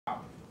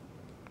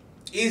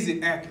is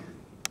it accurate?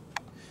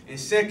 And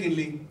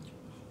secondly,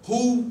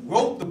 who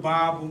wrote the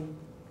Bible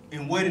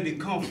and where did it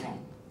come from?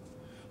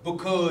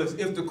 Because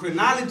if the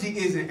chronology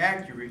isn't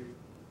accurate,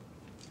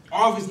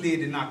 obviously it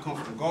did not come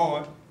from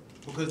God,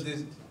 because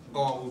this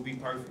God would be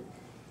perfect.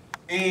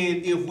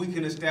 And if we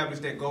can establish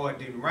that God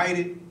didn't write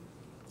it,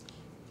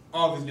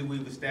 obviously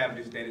we've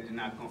established that it did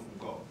not come from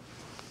God.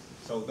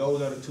 So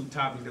those are the two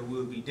topics that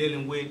we'll be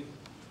dealing with.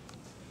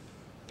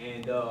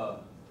 And I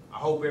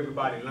hope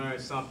everybody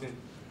learns something,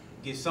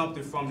 get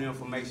something from the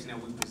information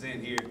that we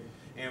present here.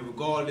 And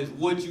regardless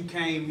what you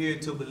came here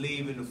to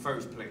believe in the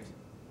first place,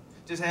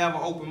 just have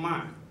an open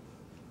mind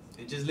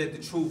and just let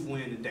the truth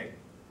win the day.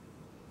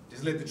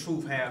 Just let the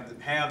truth have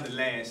the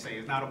last say.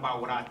 It's not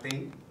about what I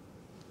think.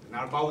 It's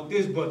not about what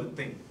this brother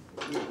thinks.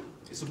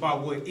 It's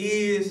about what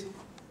is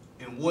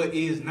and what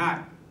is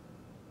not.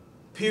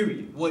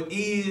 Period. What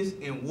is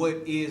and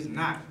what is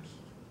not.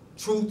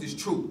 Truth is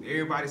truth.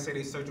 Everybody say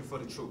they're searching for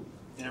the truth.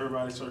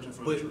 Everybody's searching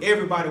for the truth. But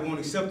everybody won't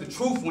accept the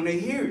truth when they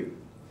hear it.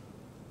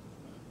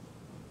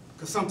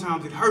 Because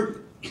sometimes it hurts.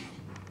 It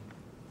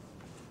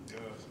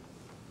does.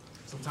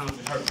 Sometimes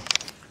it hurts.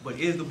 But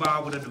is the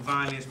Bible the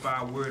divinely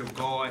inspired word of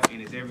God,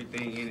 and is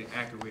everything in it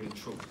accurate and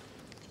true?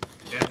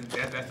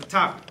 That's the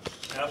topic.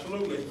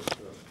 Absolutely.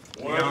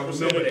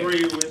 100%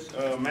 agree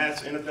with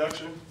Matt's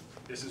introduction.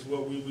 This is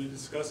what we'll be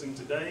discussing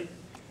today.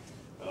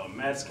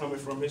 Matt's coming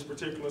from his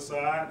particular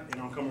side,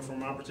 and I'm coming from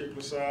my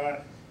particular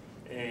side.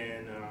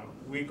 And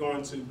we're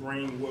going to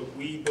bring what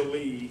we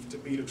believe to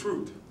be the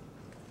truth.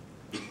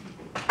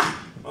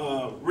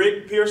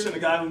 Rick Pearson, the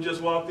guy who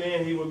just walked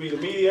in, he will be the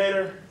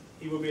mediator.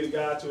 He will be the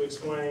guy to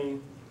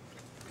explain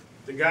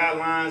the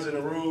guidelines and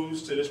the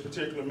rules to this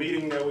particular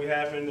meeting that we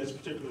have in this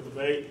particular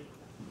debate.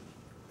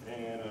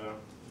 And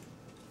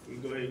we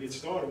can go ahead and get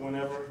started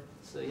whenever.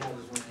 So y'all just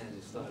went ahead and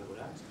just started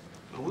without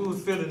you? Well, we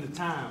was filling the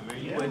time,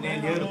 man. You Yeah, wasn't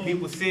in there. The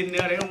people sitting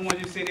there, they don't want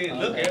you to sit there and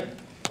look at it.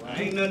 Right.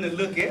 Ain't nothing to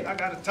look at. I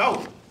got to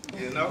talk,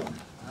 you know? All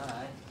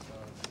right. So,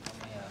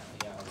 I mean,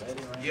 y'all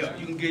ready right Yeah, now?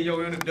 you can get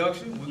your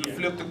introduction. We can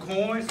flip the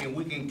coin, and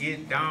we can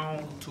get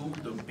down to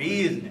the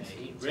business.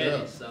 Yeah, he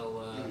ready.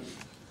 So,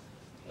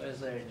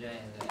 where's Larry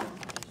James at?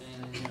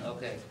 James in here?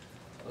 Okay.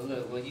 Well,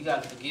 look, well, you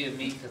got to forgive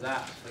me because I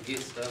forget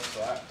stuff,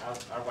 so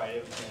I write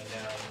everything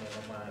down,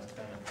 and my mind's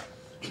kind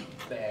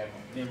of bad.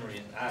 My memory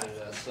is out of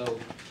there. So,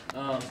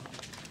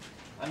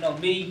 I know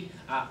me,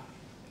 I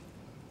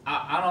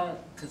don't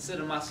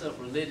consider myself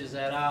religious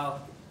at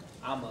all.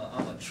 I'm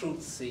a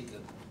truth seeker.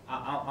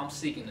 I'm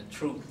seeking the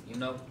truth, you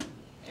know?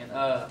 And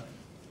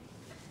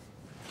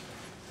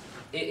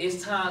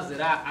it's times that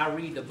I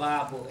read the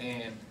Bible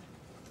and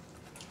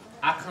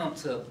I come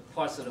to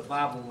parts of the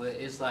Bible where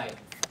it's like,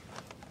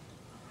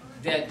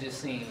 that just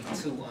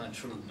seems too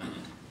untrue, man.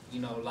 You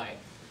know, like,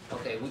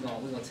 okay, we're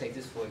gonna take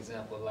this for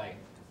example, like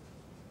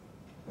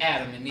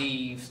Adam and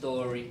Eve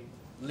story,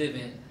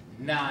 living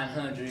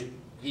 900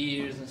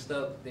 years and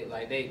stuff. They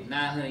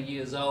 900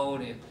 years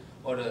old, and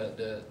or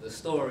the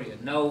story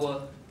of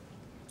Noah.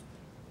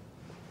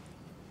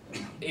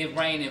 It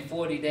rained in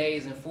 40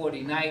 days and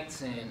 40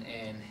 nights,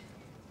 and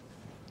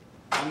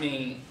I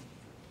mean,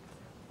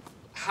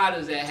 how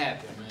does that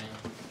happen, man?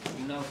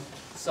 You know,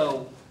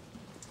 so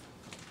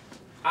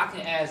I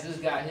can ask this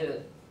guy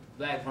here,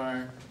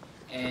 Blackburn,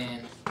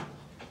 and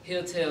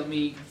he'll tell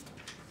me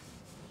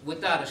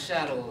without a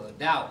shadow of a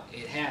doubt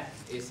it happened.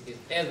 It's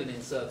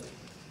evidence of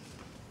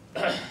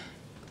it.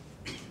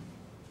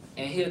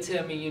 And he'll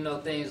tell me, you know,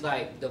 things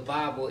like the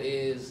Bible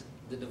is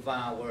the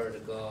divine word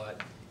of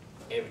God.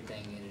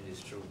 Everything in it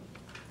is true,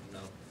 you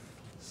know.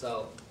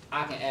 So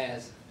I can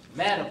ask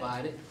Matt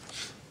about it.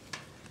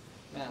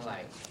 Matt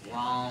like,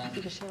 wrong,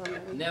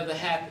 never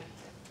happened.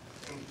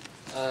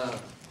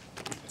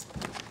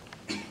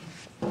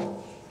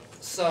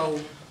 So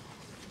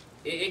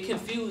it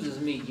confuses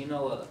me, you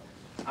know.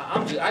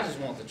 I just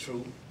want the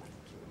truth.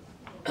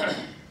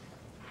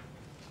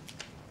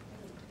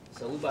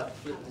 So we about to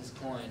flip this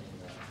coin, and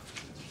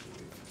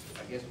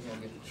I guess we're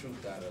gonna get the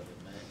truth out of it,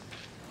 man.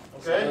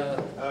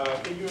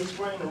 Okay. Can you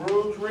explain the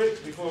rules,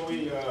 Rick, before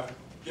we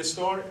get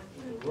started?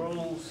 The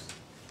rules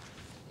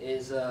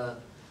is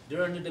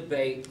during the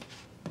debate,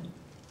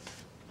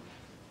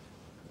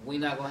 we're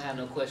not gonna have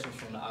no questions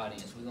from the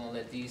audience. We're gonna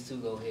let these two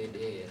go head to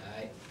head,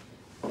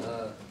 all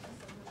right?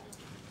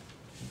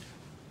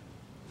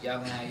 Y'all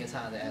gonna have your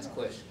time to ask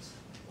questions.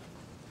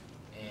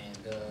 And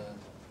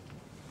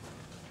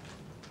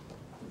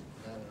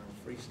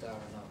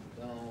freestyling off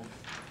the dome.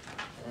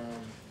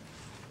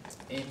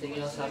 Anything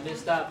else I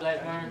missed out,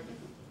 Blackburn?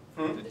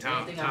 The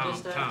time. How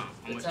much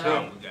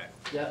time we got?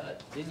 Yeah,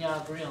 didn't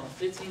y'all agree on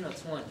 15 or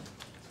 20?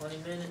 20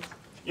 minutes?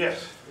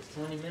 Yes. It's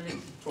 20 minutes?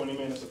 20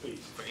 minutes apiece.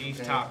 For each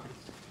topic.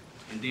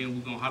 And then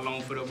we're going to, how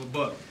long for the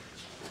rebuttal?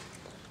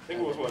 I think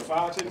it was, what,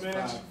 5 to 10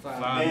 minutes?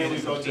 Five Then we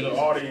go to the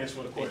audience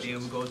for the And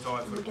questions. then we go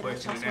start for the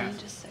question and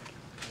answer.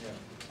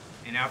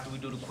 Yeah. And after we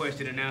do the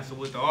question and answer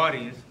with the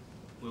audience,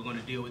 we're going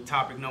to deal with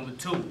topic number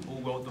 2.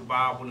 Who wrote the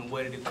Bible and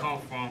where did it come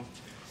from?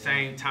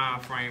 Same time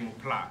frame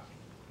apply.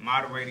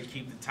 Moderator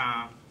keep the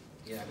time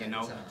Yeah, I You got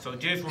know, time. so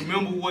just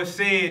remember what's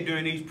said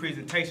during these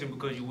presentations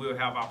because you will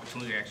have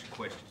opportunity to ask your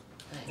questions.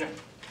 Yeah.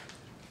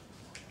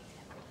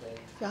 Okay.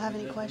 Y'all have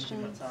any Give me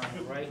questions? my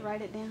time, right?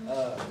 Write it down.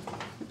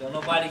 Don't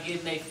nobody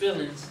getting their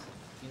feelings,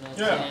 you know what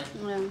Yeah. I'm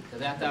saying? Yeah.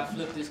 Because after I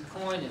flip this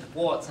coin, it's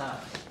wartime.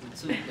 The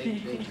two, they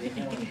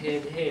going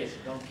head to head. So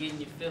don't get in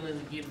your feelings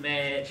and get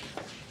mad.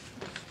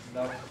 You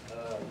know, let me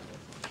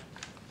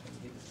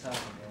get this time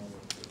going real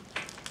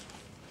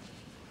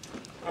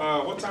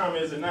quick. What time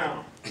is it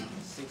now?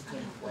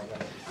 6:24. I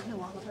know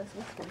all of us.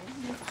 What's going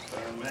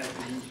on? Matt,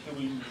 can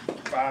we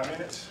 5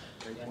 minutes?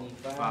 I need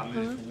 5 5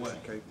 minutes. minutes for what?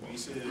 We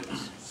said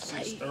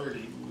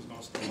 6:30, we was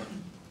gonna start.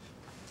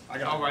 I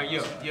got All right,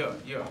 yeah.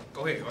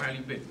 Go ahead, handle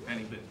your business,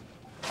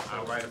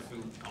 I'll write a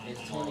few.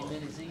 It's 20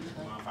 minutes each,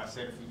 huh? If I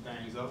set a few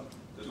things up,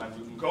 just like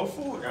we can Go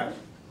for it. Got it.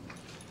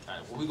 All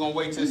right, well, we're gonna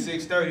wait till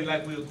 6:30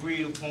 like we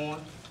agreed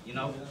upon, you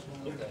know?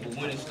 Okay. But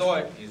when it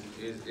starts,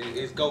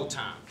 it's go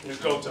time. It's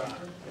go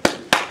time.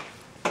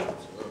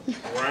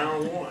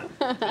 Round 1.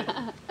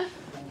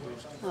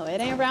 Oh,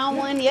 it ain't round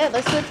 1 yet.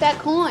 Let's flip that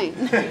coin.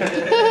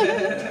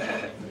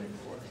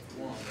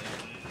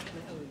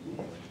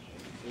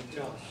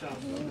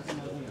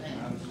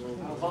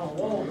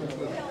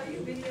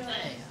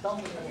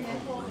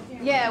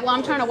 Yeah, well,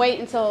 I'm trying to wait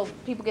until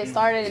people get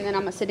started, and then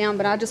I'm gonna sit down.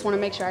 But I just want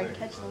to make sure I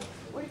catch them.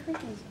 Where are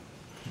Christians?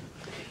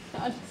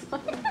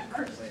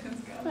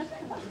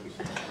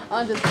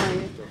 I'm just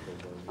playing.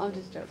 I'm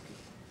just joking.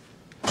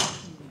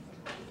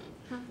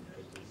 Huh?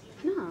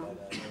 No,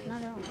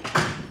 not at all.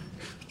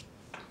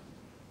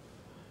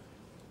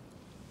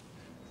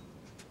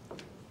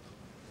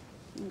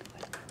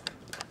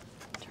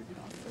 Turn it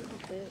off a little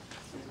bit.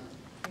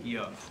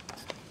 Yeah.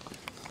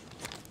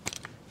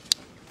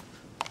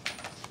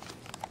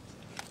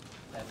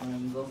 That's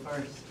when you go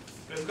first.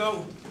 Let's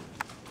go.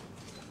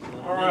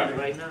 All right.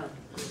 Right now.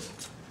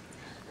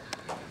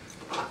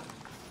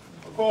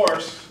 Of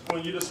course,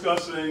 when you're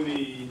discussing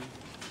the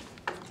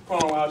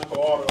chronological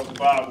order of the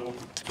Bible,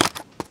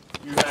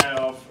 you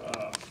have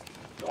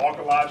the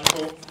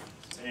archaeological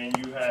and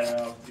you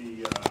have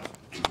the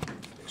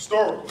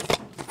historical.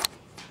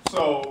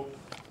 So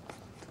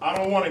I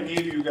don't want to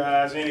give you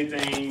guys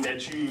anything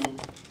that you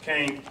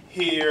can't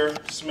hear,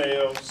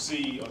 smell,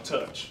 see, or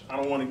touch. I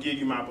don't want to give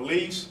you my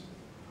beliefs.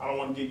 I don't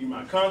want to give you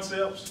my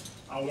concepts.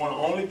 I want to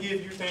only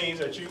give you things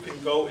that you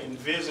can go and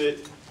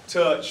visit,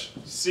 touch,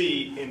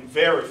 see, and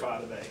verify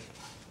today.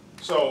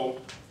 So,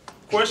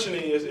 question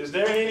is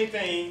there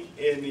anything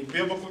in the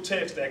biblical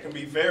text that can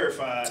be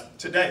verified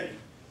today?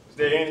 Is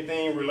there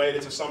anything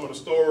related to some of the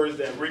stories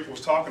that Rick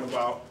was talking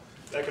about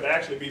that could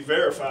actually be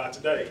verified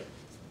today?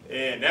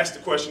 And that's the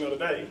question of the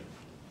day.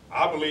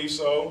 I believe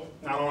so.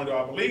 Not only do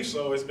I believe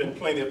so, there's been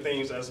plenty of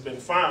things that's been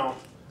found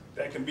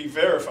that can be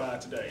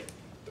verified today.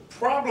 The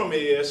problem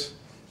is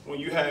when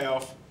you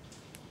have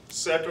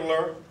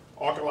secular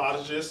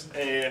archaeologists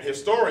and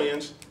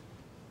historians,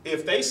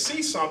 if they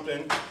see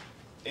something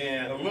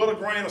and a little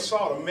grain of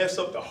salt will mess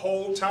up the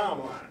whole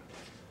timeline.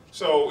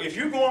 So if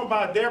you're going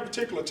by their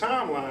particular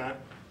timeline,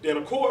 then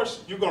of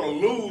course you're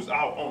going to lose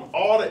out on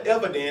all the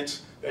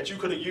evidence that you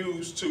could have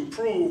used to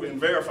prove and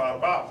verify the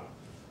Bible.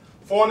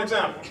 For an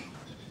example,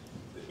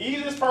 the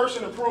easiest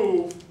person to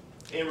prove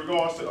in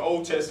regards to the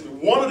Old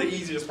Testament, one of the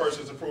easiest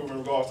persons to prove in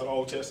regards to the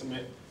Old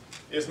Testament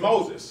is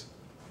Moses.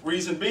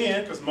 Reason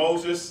being, because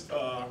Moses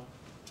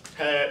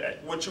had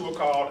what you would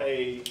call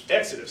a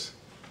Exodus.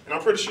 And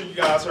I'm pretty sure you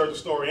guys heard the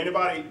story.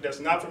 Anybody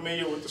that's not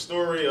familiar with the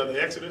story of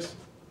the Exodus?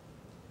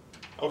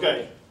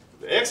 Okay,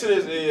 the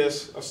Exodus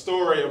is a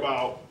story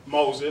about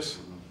Moses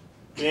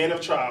being a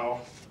child,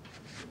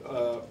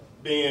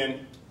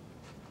 growing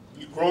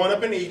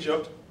up in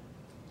Egypt,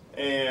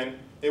 and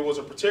it was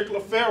a particular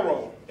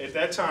Pharaoh at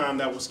that time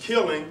that was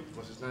killing.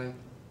 What's his name?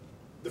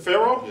 The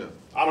Pharaoh? Yeah.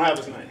 I don't have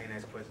his name. And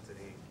that's question to the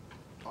end.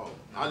 Oh,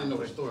 I didn't know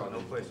the story. I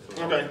know the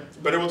story. Okay,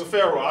 but it was a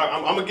Pharaoh.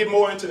 I'm going to get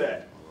more into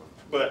that.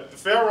 But the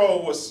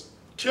Pharaoh was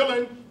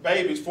killing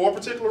babies for a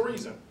particular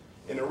reason.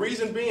 And the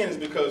reason being is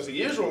because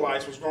the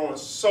Israelites was growing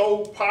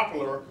so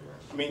popular,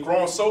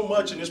 growing so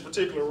much in this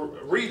particular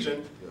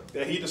region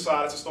that he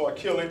decided to start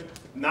killing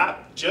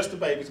not just the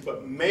babies,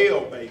 but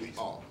male babies.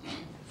 Oh.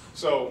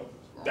 So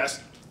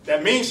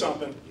that means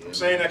something. I'm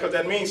saying that because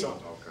that means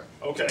something.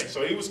 Okay. Okay,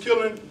 so he was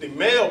killing the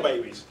male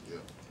babies, Yeah.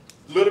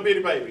 little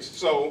bitty babies.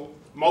 So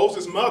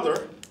Moses'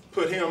 mother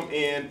put him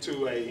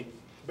into a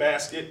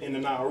basket in the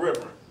Nile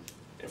River.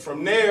 And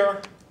from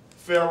there,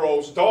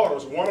 Pharaoh's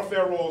daughters, one of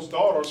Pharaoh's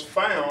daughters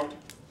found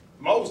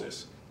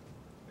Moses.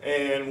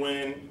 And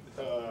when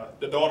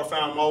the daughter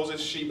found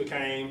Moses, she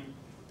became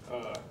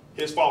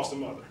his foster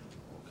mother.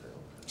 Okay.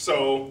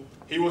 So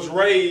he was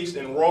raised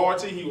in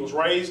royalty. He was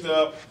raised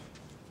up.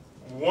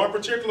 One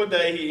particular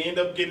day, he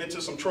ended up getting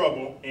into some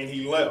trouble, and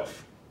he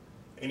left.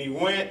 And he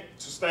went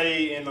to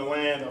stay in the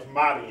land of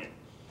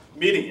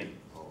Midian.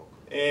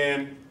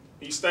 And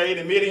he stayed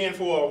in Midian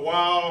for a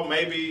while,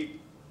 maybe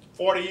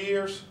 40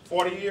 years.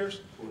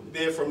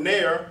 Then from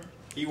there,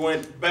 he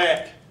went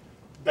back,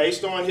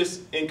 based on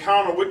his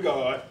encounter with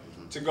God,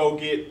 to go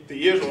get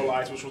the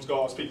Israelites, which was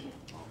God's people.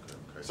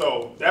 Okay.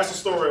 So that's the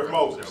story of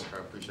Moses. Okay, I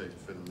appreciate you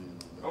filling me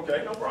in.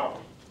 Okay, no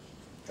problem.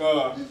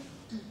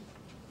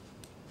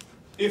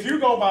 If you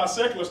go by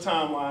secular's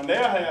timeline,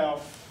 they'll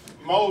have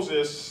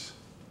Moses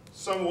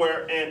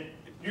somewhere, and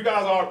do you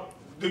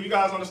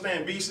guys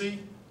understand BC?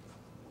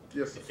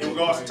 Yes, sir. In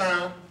regards to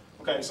time?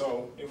 Okay,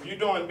 so if you're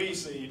doing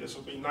BC, this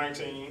would be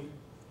 19,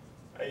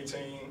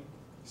 18,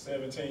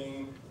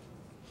 17,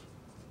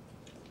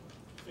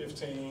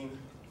 15,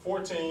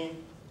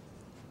 14,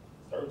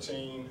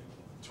 13,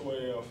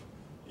 12,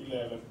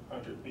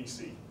 1100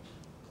 BC.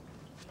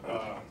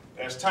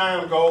 As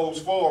time goes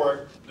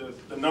forward,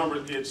 the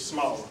number gets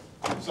smaller.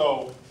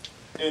 So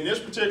in this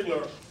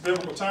particular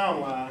biblical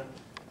timeline,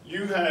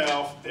 you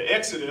have the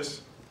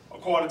Exodus,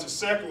 according to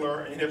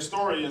secular and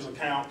historians'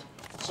 account,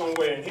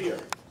 somewhere in here.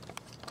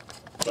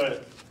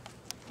 But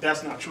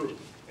that's not true.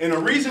 And the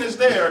reason it's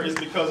there is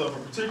because of a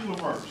particular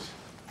verse.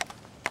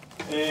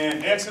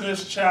 In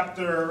Exodus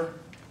chapter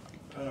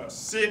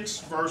 6,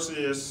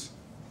 verses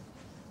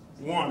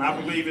 1, I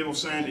believe it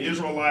was saying the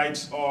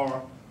Israelites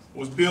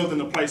was building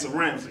the place of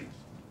Ramsey.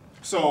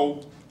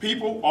 So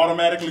people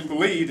automatically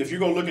believed, if you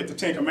go look at the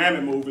Ten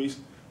Commandment movies,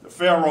 the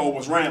Pharaoh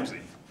was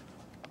Ramsey.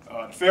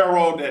 The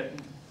Pharaoh that...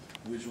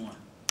 Which one?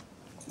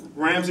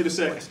 Ramsey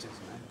II.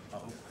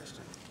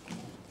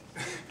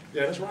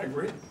 Yeah, that's right,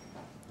 Rick.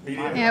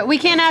 Yeah, we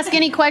can't ask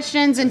any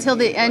questions until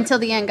the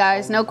end,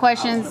 guys. No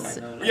questions.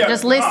 Yeah,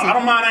 Just listen. I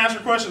don't mind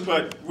answering questions,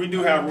 but we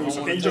do have rules.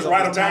 So can you just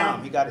write them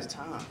down? He got his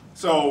time.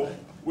 So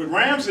with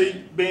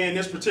Ramsey being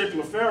this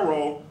particular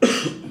pharaoh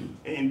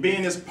and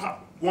being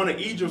one of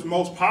Egypt's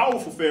most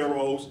powerful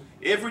pharaohs,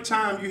 every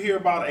time you hear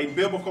about a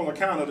biblical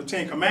account of the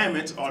Ten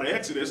Commandments or the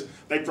Exodus,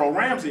 they throw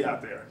Ramsey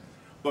out there.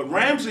 But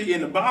Ramsey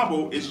in the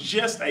Bible is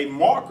just a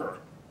marker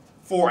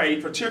for a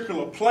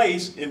particular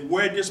place in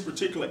where this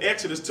particular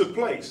Exodus took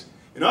place.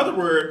 In other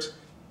words,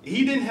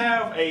 he didn't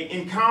have an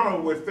encounter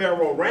with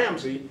Pharaoh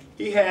Ramsey.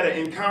 He had an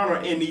encounter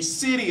in the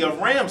city of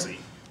Ramsey,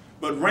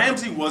 but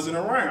Ramsey wasn't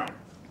around.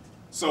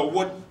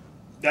 So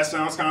that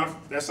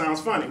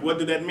sounds funny. What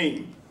did that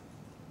mean?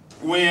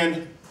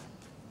 When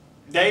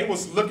they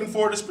was looking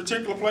for this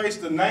particular place,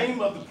 the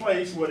name of the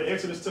place where the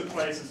Exodus took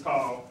place is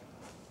called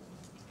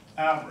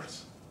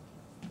Avarice.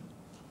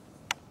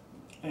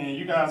 And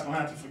you guys gonna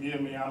have to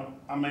forgive me.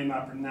 I may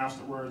not pronounce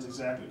the words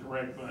exactly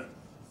correct, but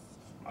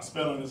my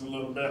spelling is a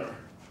little better.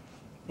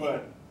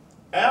 But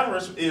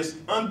Avarice is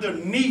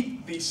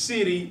underneath the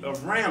city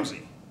of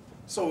Ramsey.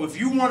 So if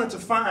you wanted to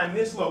find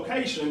this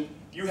location,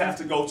 you have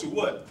to go to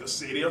what? The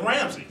city of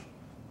Ramsey.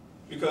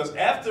 Because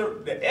after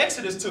the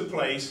Exodus took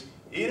place,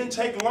 it didn't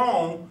take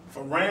long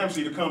for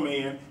Ramsey to come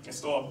in and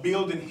start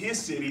building his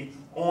city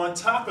on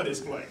top of this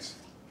place.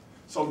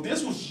 So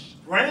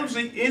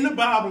Ramsey in the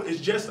Bible is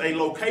just a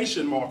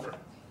location marker.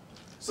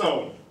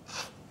 So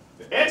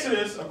the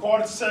Exodus,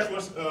 according to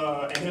secularists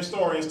and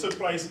historians, took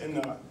place in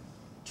the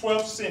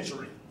 12th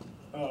century,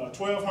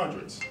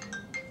 1200s.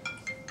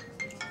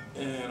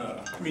 And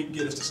let me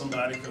get this to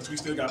somebody because we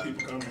still got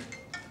people coming.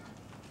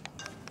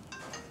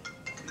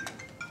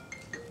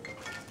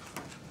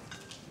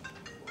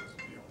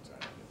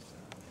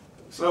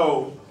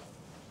 So,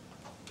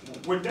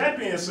 with that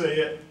being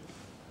said,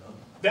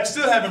 that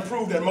still haven't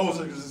proved that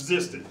Moses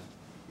existed.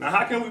 Now,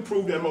 how can we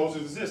prove that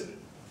Moses existed?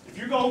 If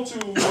you go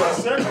to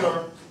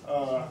secular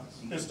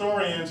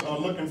historians are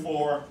looking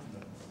for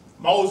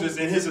Moses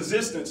and his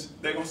existence,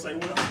 they're going to say,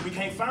 well, we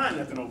can't find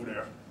nothing over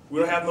there. We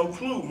don't have no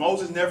clue.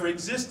 Moses never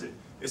existed.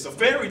 It's a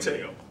fairy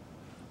tale.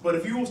 But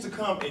if you was to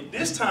come in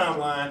this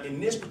timeline, in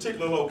this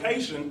particular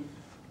location,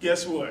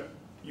 guess what?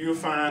 You'll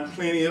find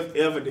plenty of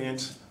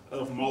evidence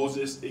of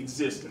Moses'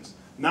 existence.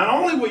 Not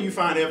only will you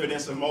find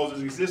evidence of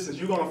Moses' existence,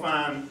 you're going to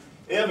find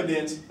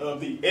evidence of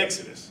the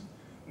Exodus.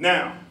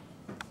 Now,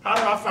 how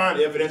do I find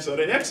evidence of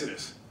the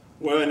Exodus?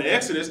 Well, in the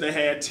Exodus, they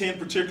had 10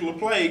 particular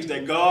plagues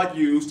that God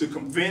used to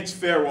convince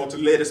Pharaoh to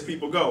let his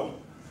people go.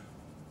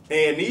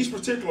 And these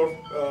particular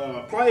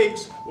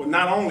plagues were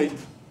not only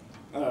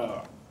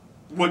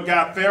what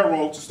got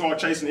Pharaoh to start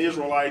chasing the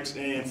Israelites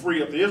and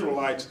free up the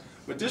Israelites,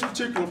 but this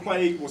particular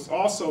plague was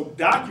also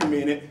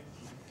documented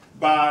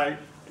by,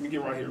 let me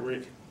get right here,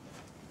 Rick.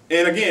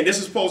 And again, this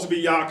is supposed to be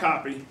y'all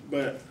copy,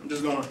 but I'm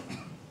just gonna,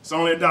 it's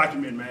only a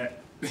document,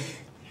 Matt.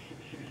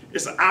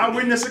 It's an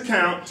eyewitness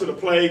account to the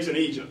plagues in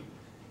Egypt.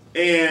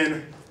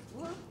 And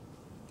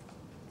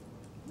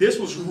this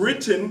was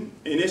written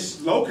and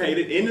it's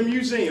located in the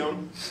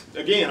museum.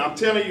 Again, I'm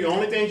telling you, the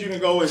only things you can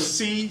go is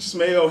see,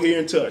 smell, hear,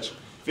 and touch.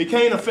 If it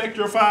can't affect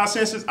your five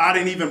senses, I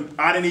didn't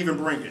even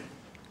bring it.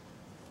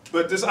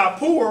 But this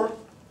Apur,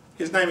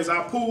 his name is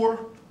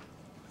Apur,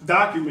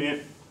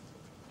 document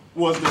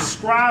was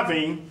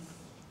describing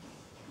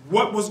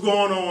what was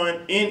going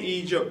on in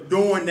Egypt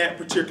during that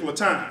particular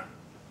time.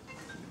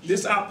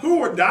 This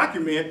Apur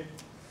document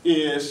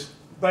is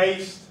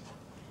based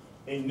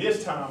in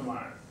this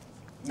timeline,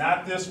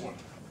 not this one.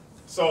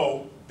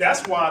 So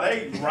that's why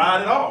they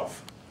write it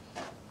off.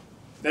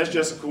 That's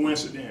just a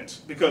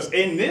coincidence. Because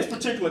in this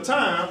particular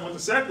time, with the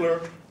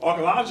secular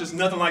archaeologists,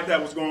 nothing like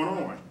that was going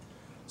on.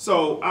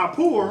 So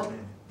Apur,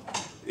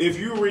 if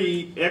you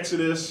read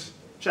Exodus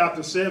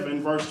chapter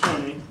 7, verse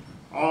 20,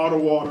 all the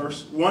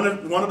waters, one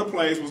of the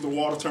plagues was the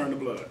water turned to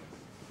blood.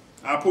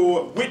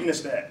 Apur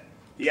witnessed that.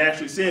 He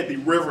actually said the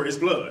river is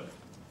blood.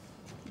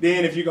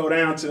 Then if you go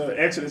down to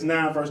Exodus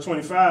 9, verse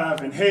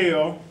 25, and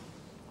hail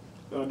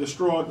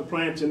destroyed the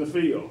plants in the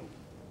field.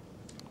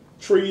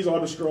 Trees are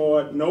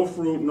destroyed, no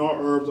fruit nor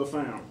herbs are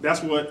found.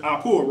 That's what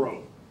Apur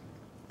wrote.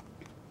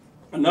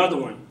 Another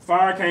one,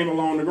 fire came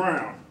along the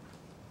ground.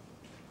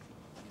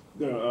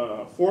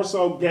 The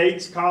four-so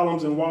gates,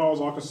 columns, and walls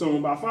are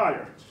consumed by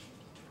fire.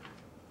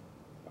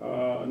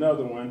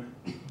 Another one,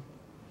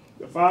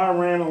 the fire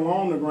ran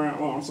along the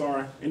ground,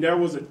 and there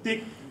was a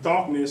thick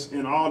darkness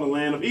in all the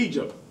land of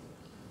Egypt.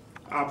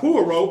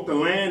 Apur wrote, the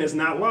land is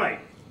not light.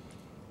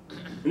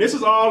 And this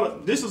is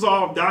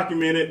all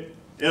documented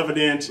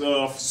evidence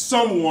of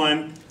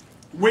someone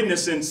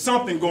witnessing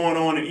something going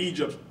on in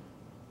Egypt,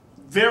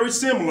 very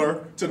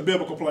similar to the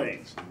biblical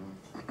plagues.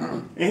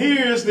 And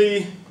here's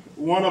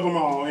one of them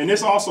all, and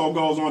this also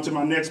goes on to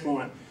my next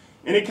point.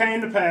 And it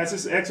came to pass,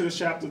 this is Exodus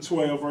chapter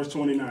 12, verse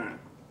 29.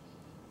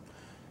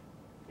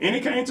 And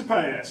it came to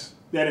pass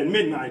that at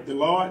midnight the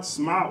Lord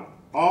smote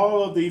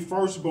all of the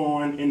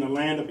firstborn in the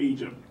land of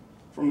Egypt,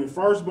 from the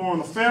firstborn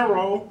of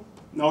Pharaoh,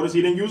 notice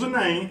he didn't use a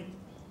name,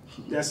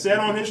 that sat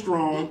on his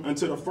throne,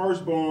 unto the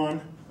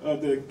firstborn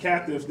of the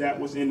captives that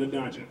was in the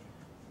dungeon.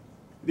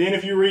 Then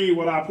if you read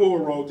what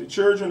Apur wrote, the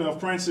children of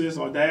princes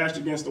are dashed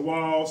against the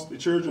walls, the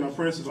children of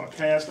princes are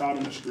cast out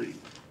in the street.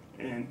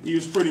 And he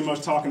was pretty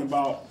much talking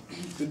about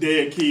the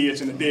dead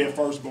kids and the dead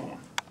firstborn.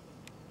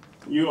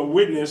 You're a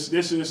witness.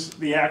 This is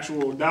the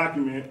actual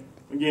document.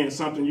 Again,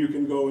 something you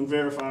can go and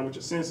verify with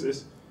your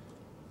senses.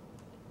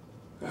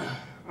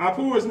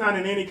 Apur is not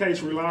in any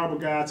case a reliable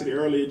guide to the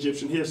early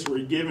Egyptian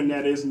history, given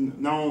that it is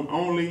known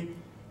only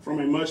from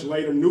a much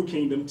later New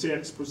Kingdom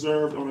text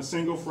preserved on a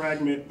single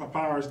fragment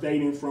papyrus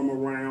dating from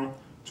around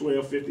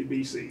 1250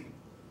 BC.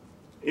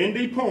 In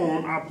the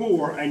poem,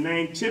 Apur, a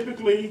name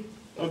typically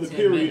of the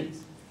period,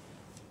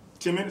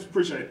 10 minutes,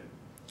 appreciate it,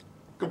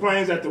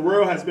 complains that the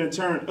world has been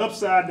turned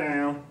upside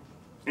down.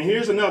 And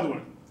here's another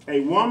one.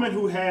 A woman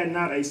who had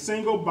not a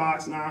single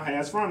box now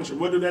has furniture.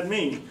 What did that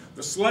mean?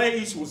 The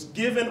slaves was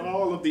given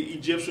all of the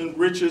Egyptian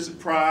riches,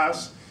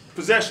 prized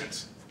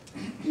possessions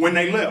when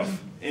they left.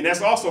 And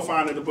that's also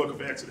found in the book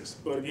of Exodus.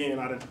 But again,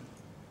 I didn't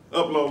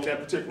upload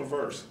that particular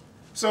verse.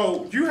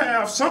 So you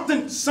have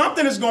something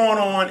is going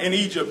on in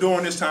Egypt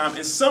during this time,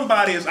 and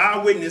somebody is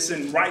eyewitness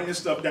and writing this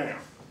stuff down.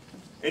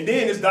 And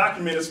then this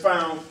document is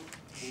found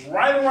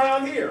right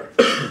around here.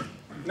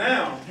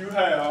 Now you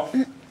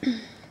have,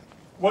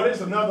 what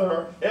is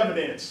another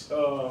evidence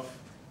of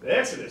the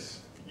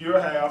Exodus? You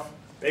have,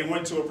 they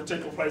went to a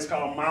particular place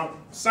called Mount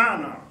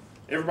Sinai.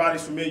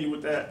 Everybody's familiar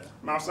with that,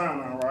 Mount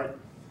Sinai, right?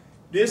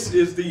 This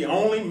is the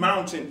only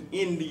mountain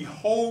in the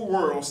whole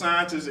world.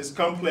 Scientists is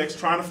complex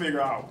trying to figure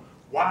out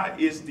why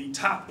is the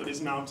top of this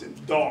mountain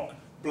dark,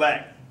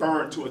 black,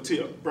 burned to a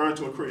tip, burned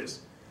to a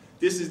crisp.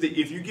 This is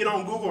if you get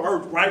on Google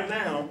Earth right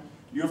now,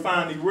 you'll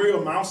find the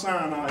real Mount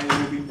Sinai and it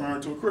will be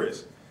burned to a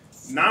crisp.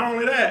 Not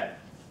only that,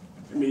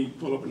 let me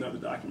pull up another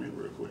document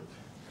real quick.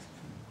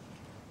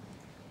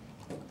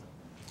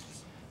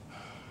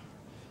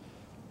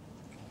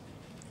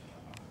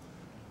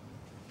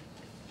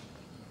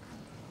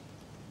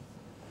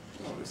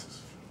 Oh, this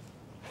is,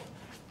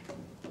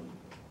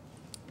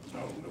 oh,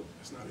 no,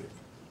 that's not it.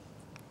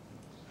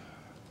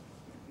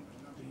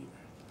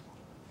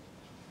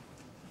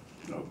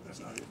 No, that's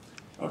not it.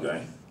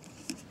 Okay.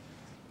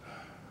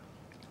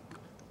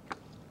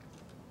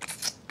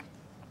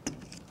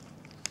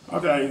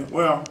 Okay,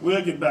 well,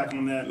 we'll get back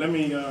on that. Let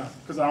me,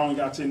 because I only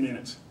got 10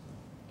 minutes.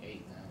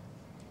 8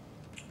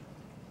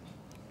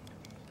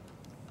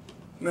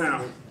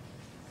 Now,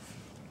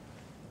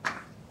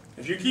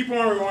 if you keep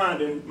on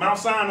rewinding, Mount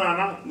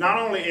Sinai, not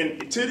only,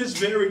 and to this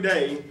very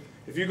day,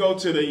 if you go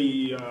to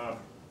the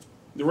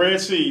Red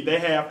Sea, they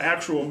have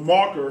actual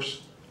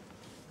markers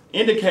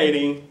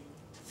indicating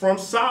from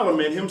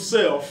Solomon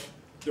himself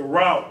the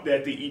route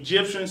that the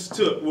Egyptians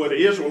took, or the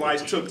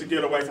Israelites took to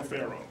get away from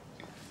Pharaoh.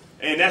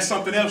 And that's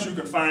something else you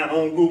can find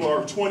on Google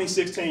Earth.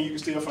 2016, you can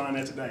still find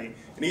that today.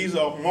 And these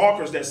are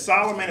markers that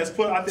Solomon has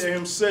put out there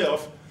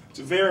himself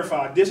to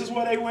verify this is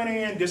where they went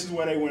in, this is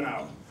where they went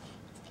out.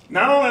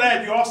 Not only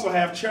that, you also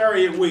have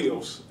chariot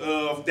wheels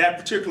of that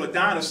particular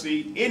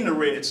dynasty in the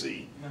Red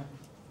Sea.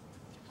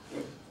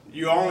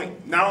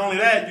 Not only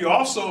that, you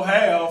also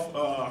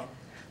have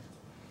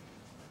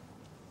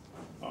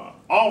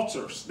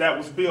altars that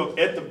was built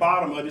at the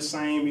bottom of the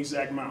same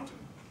exact mountain.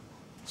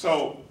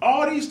 So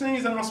all these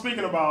things that I'm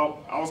speaking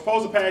about, I was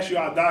supposed to pass you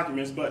out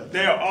documents, but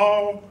they're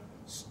all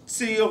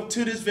sealed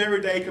to this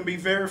very day, can be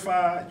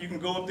verified. You can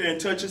go up there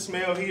and touch it,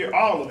 smell, hear,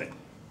 all of it.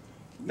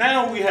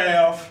 Now we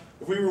have,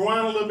 if we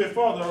rewind a little bit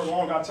further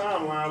along our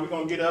timeline, we're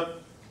going to get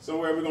up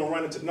somewhere, we're going to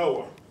run into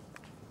Noah,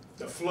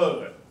 the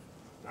flood.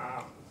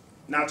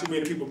 Not too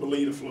many people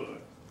believe the flood.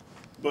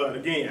 But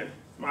again,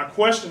 my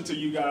question to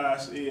you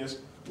guys is,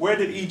 where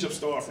did Egypt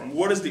start from?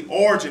 What is the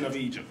origin of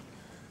Egypt?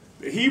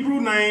 The Hebrew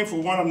name for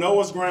one of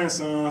Noah's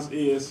grandsons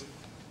is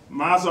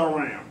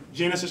Mazaram.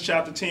 Genesis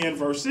chapter 10,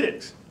 verse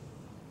 6.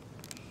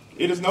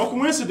 It is no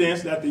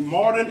coincidence that the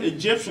modern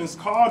Egyptians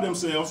call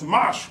themselves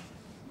Mash,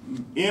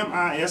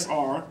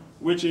 M-I-S-R,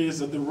 which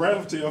is a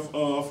derivative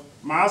of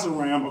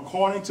Mazaram,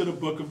 according to the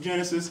book of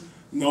Genesis,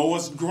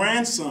 Noah's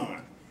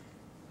grandson.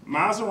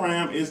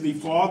 Mazaram is the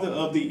father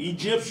of the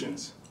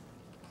Egyptians.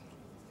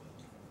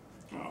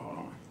 Oh, hold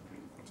on.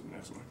 Go to the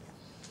next one.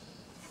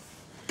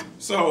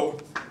 So,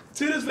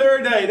 to this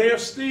very day, they are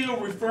still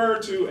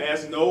referred to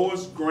as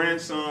Noah's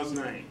grandson's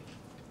name.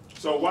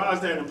 So why is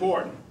that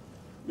important?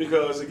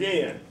 Because,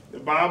 again, the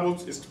Bible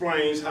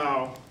explains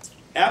how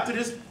after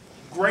this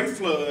great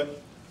flood,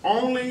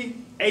 only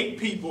 8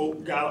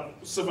 people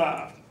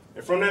survived.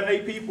 And from that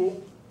 8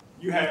 people,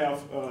 you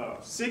have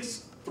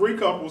 3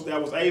 couples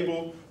that was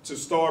able to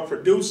start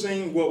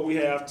producing what we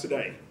have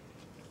today,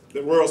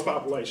 the world's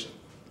population.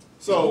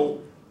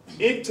 So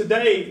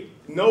today,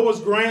 Noah's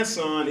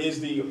grandson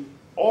is the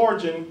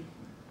origin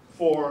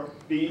for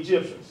the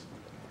Egyptians.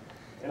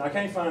 And I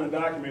can't find the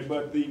document,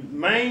 but the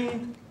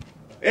main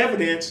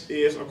evidence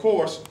is, of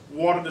course,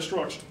 water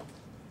destruction.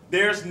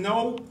 There's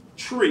no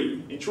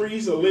tree, and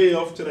trees are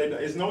lived today,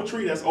 there's no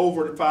tree that's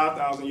over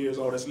 5,000 years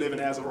old that's living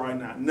as of right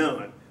now.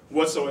 None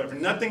whatsoever.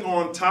 Nothing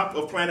on top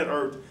of planet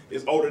Earth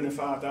is older than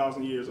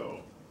 5,000 years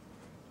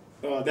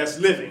old that's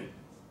living.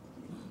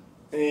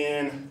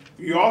 And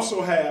you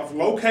also have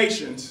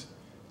locations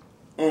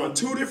on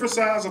 2 different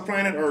sides of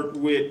planet Earth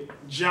with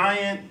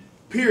giant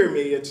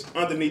pyramids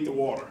underneath the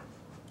water.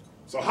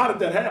 So how did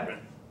that happen?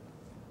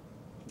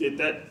 Did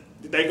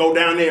they go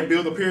down there and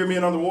build a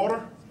pyramid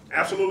underwater?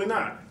 Absolutely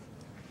not.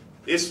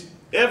 It's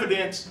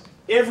evidence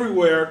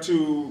everywhere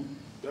to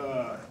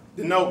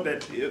denote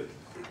that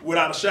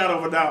without a shadow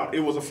of a doubt,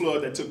 it was a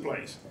flood that took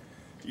place.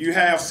 You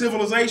have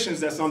civilizations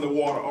that's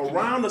underwater.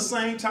 Around the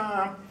same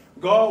time,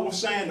 God was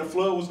saying the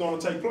flood was going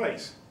to take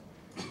place.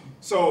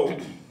 So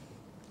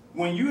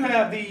when you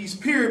have these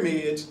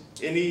pyramids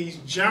and these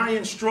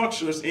giant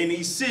structures in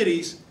these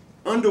cities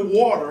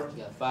underwater,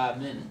 You got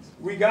 5 minutes.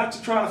 we got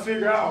to try to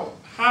figure out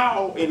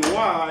how and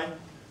why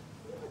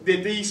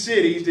did these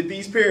cities, did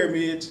these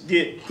pyramids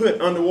get put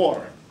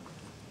underwater?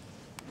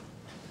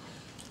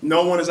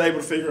 No one is able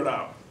to figure it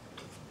out.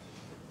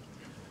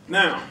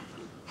 Now,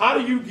 how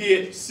do you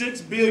get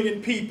 6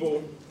 billion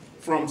people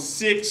from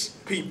 6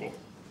 people?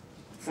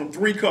 From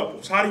 3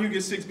 couples? How do you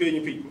get 6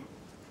 billion people?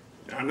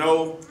 I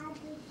know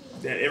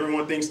that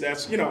everyone thinks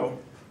that's,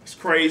 it's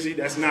crazy,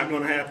 that's not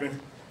going to happen.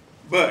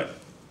 But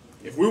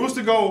if we was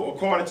to go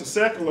according to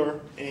secular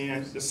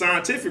and the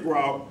scientific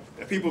route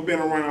that people have been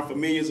around for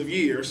millions of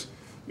years,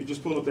 we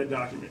just pull up that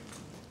document.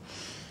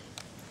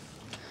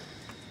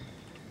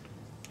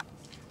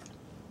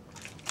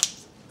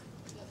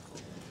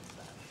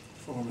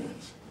 Four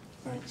minutes.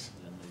 Thanks.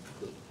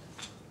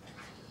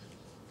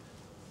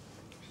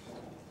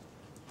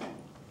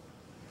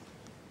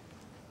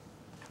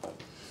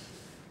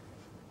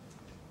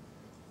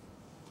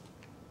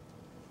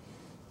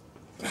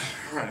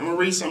 All right, I'm going to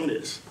read some of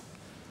this.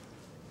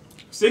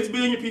 6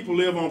 billion people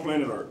live on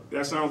planet Earth.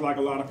 That sounds like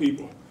a lot of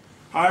people.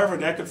 However,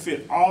 that could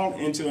fit all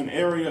into an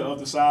area of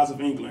the size of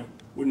England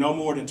with no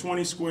more than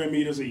 20 square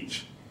meters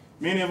each.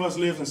 Many of us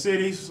live in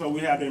cities, so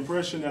we have the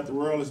impression that the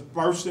world is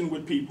bursting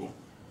with people.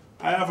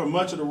 However,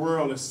 much of the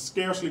world is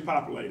scarcely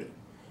populated.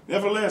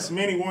 Nevertheless,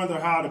 many wonder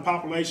how the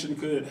population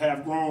could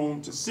have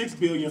grown to 6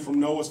 billion from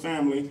Noah's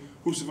family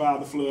who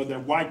survived the flood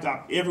that wiped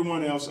out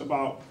everyone else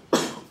about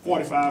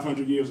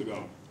 4,500 years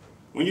ago.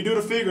 When you do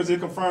the figures, it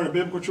confirms the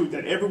biblical truth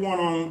that everyone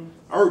on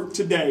earth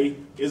today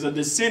is a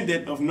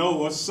descendant of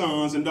Noah's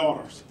sons and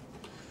daughters.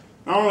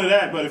 Not only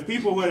that, but if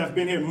people would have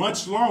been here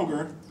much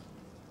longer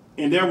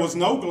and there was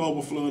no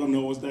global flood on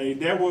Noah's day,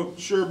 there will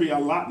sure be a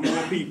lot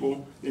more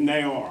people than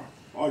they are,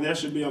 or there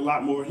should be a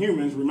lot more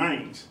humans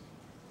remains.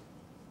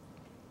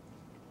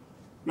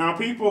 Now,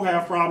 people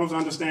have problems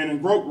understanding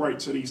growth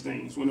rates of these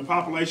things. When the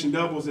population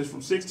doubles, it's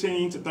from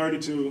 16 to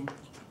 32.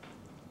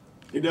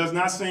 It does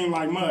not seem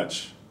like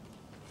much.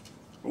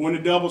 But when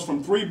it doubles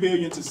from 3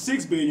 billion to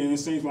 6 billion, it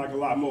seems like a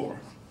lot more.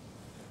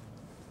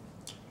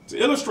 To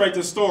illustrate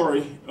the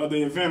story of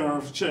the inventor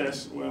of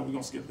chess, well, we're going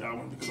to skip that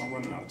one because I'm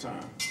running out of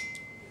time.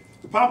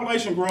 The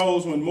population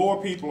grows when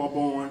more people are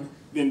born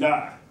than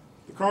die.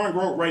 The current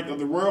growth rate of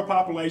the world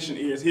population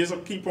is, here's a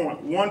key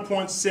point,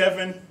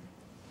 1.7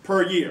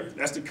 per year.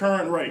 That's the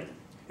current rate.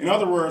 In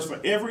other words, for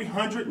every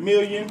 100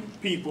 million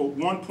people,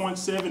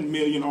 1.7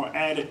 million are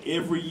added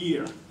every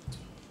year.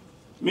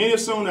 Many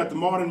assume that the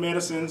modern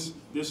medicines,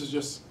 this is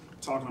just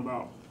talking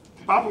about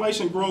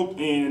population growth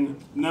in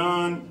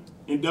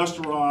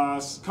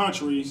non-industrialized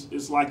countries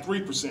is like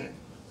 3%.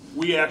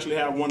 We actually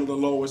have one of the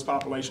lowest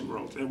population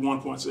growth at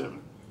 1.7.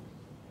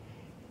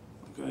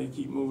 Okay,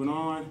 keep moving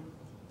on.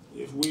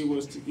 If we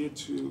was to get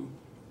to,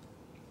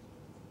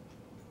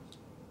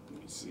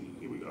 let me see,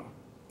 here we go.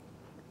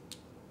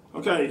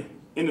 Okay,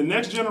 in the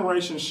next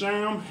generation,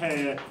 Shem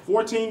had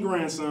 14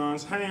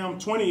 grandsons, Ham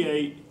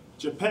 28,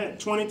 Japheth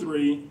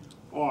 23,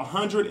 or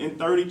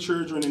 130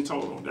 children in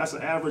total. That's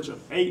an average of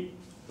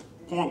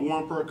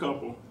 8.1 per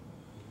couple.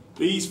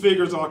 These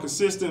figures are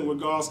consistent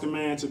with God's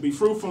command to be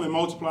fruitful and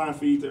multiply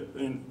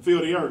and fill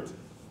the earth.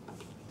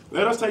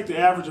 Let us take the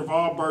average of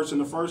all births in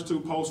the first 2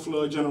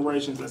 post-flood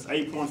generations. That's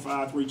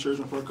 8.53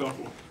 children per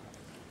couple. Let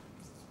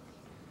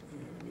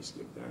me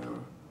skip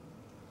down.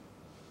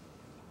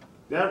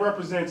 That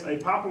represents a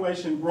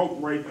population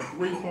growth rate of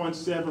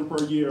 3.7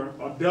 per year,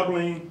 a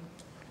doubling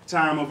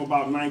time of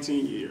about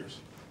 19 years.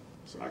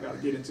 So I got to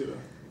get into the...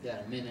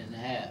 Got a minute and a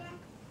half.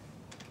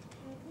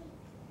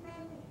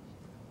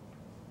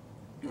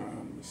 Let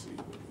me see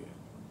what we got.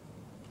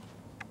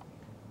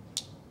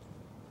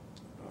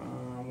 I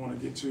want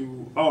to get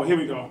to, oh, here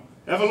we go.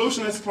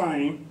 Evolutionists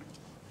claim,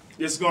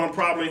 it's going to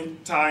probably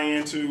tie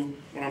into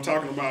when I'm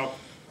talking about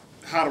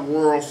how the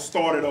world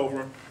started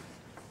over,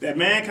 that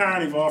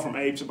mankind evolved from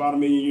apes about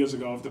 1 million years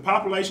ago. If the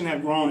population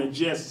had grown at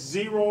just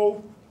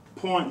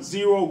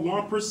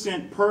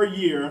 0.01% per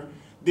year,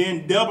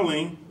 then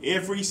doubling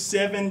every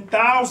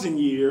 7,000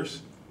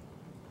 years,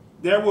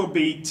 there will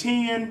be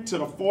 10 to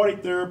the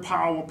 43rd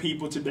power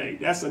people today.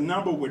 That's a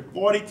number with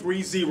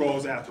 43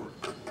 zeros after it.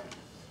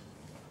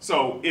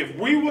 So if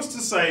we was to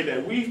say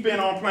that we've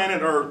been on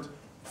planet Earth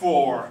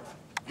for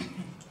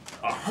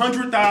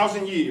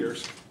 100,000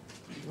 years,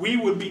 we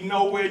would be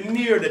nowhere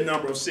near the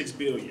number of 6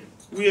 billion.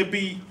 We'd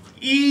be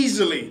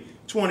easily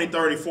 20,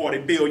 30, 40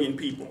 billion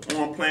people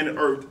on planet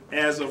Earth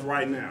as of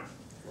right now.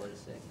 40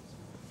 seconds.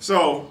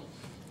 So,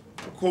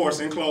 of course,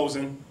 in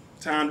closing,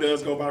 time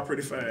does go by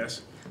pretty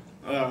fast.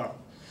 The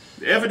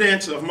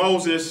evidence of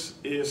Moses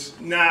is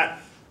not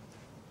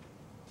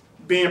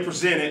being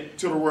presented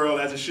to the world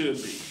as it should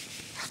be.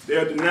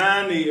 They're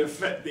denying the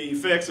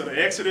effects of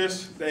the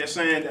Exodus. They're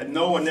saying that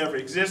Noah never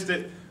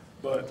existed.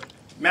 But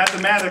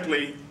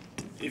mathematically,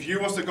 if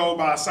you was to go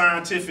by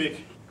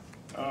scientific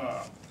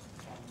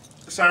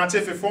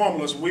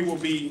formulas, we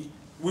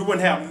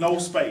wouldn't have no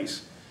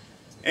space.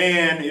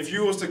 And if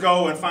you was to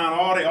go and find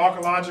all the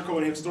archaeological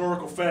and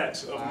historical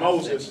facts of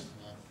Moses,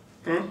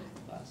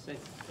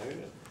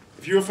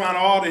 if you find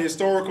all the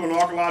historical and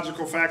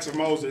archaeological facts of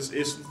Moses,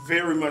 it's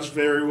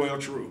very well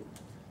true.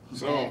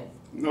 So,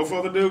 no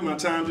further ado, my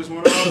time just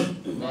went up.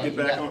 Get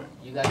back on it.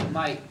 You got your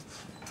mic.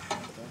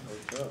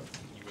 You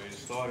ready to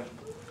start it?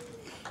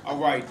 All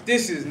right,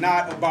 this is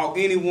not about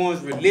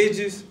anyone's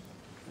religious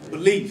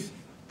beliefs.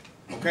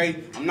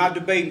 Okay, I'm not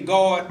debating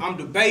God. I'm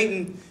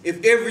debating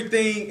if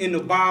everything in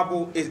the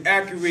Bible is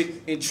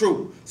accurate and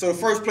true. So the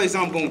first place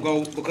I'm going to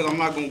go, because I'm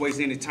not going to waste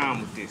any time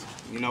with this,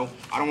 you know.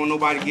 I don't want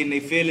nobody getting their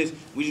feelings.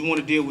 We just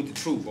want to deal with the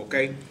truth,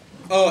 okay?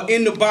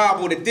 In the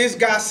Bible that this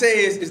guy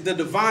says is the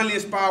divinely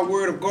inspired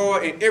word of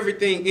God and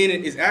everything in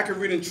it is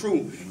accurate and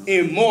true.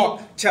 In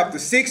Mark chapter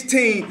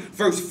 16,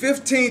 verse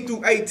 15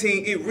 through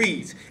 18, it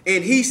reads,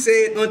 "And he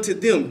said unto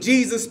them,"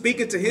 Jesus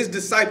speaking to his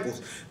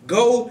disciples,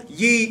 "Go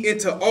ye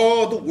into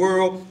all the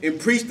world and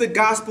preach the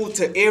gospel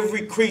to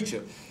every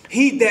creature.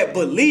 He that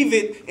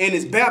believeth and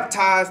is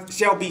baptized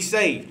shall be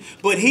saved,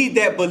 but he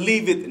that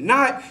believeth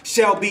not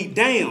shall be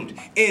damned.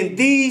 And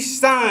these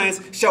signs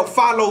shall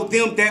follow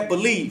them that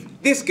believe."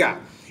 This guy.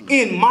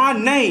 "In my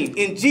name,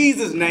 in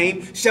Jesus'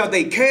 name, shall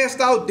they cast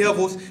out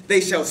devils.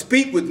 They shall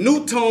speak with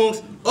new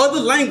tongues,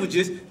 other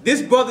languages."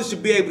 This brother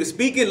should be able to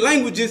speak in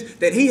languages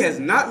that he has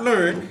not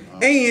learned.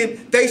 "And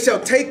they shall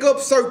take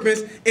up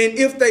serpents, and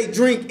if they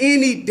drink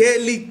any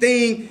deadly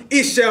thing,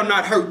 it shall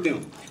not hurt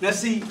them." Now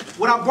see,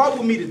 what I brought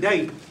with me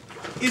today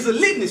is a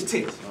litmus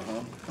test.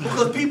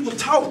 Because people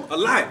talk a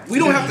lot. We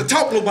don't have to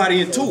talk nobody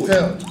into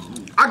it.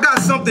 I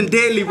got something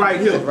deadly right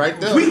here. Right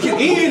there. We can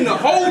end the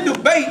whole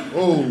debate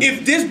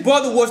if this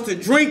brother was to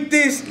drink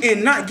this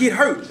and not get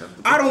hurt.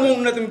 I don't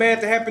want nothing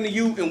bad to happen to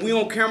you, and we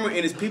on camera, and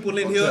there's people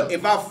in here.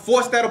 If I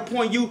force that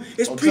upon you,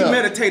 it's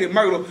premeditated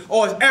murder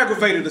or it's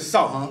aggravated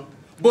assault.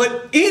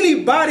 But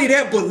anybody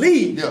that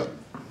believes,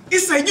 it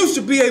say you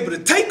should be able to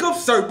take up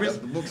serpents,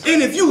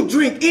 and if you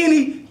drink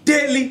any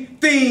deadly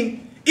thing,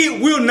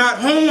 it will not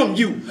harm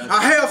you.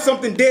 I have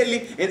something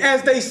deadly, and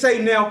as they say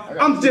now,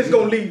 I'm just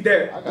going to leave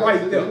that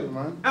right there.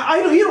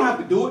 You don't have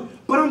to do it,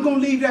 but I'm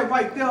going to leave that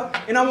right there,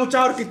 and I want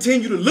y'all to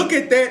continue to look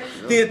at that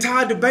the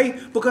entire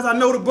debate, because I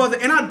know the brother,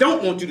 and I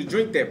don't want you to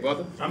drink that,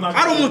 brother.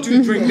 I don't want you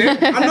to drink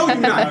that. I know you're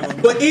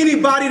not. But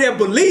anybody that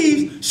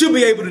believes should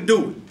be able to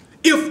do it.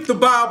 If the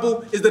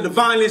Bible is the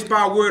divinely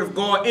inspired word of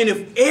God, and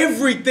if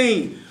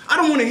everything, I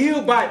don't want to hear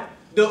about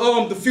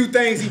the few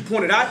things he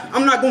pointed out.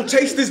 I'm not going to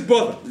chase this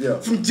brother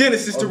from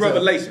Genesis to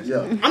Revelation.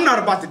 I'm not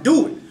about to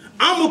do it.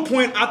 I'm going to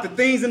point out the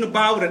things in the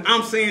Bible that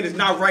I'm saying is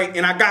not right,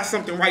 and I got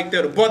something right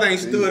there. The brother ain't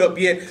stood up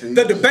yet.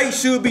 The debate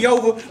should be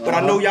over, but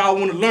I know y'all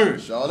want to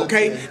learn.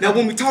 Okay? Now,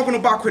 when we're talking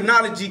about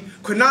chronology,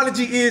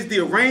 chronology is the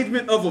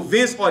arrangement of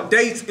events or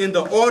dates in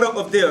the order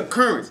of their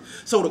occurrence.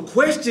 So the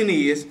question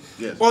is,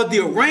 are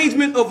the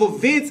arrangement of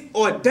events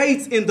or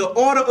dates in the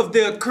order of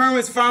their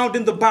occurrence found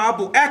in the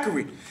Bible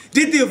accurate?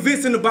 Did the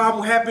events in the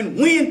Bible happen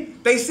when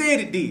they said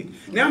it did?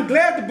 Now, I'm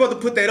glad the brother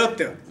put that up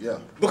there.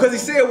 Because he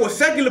said what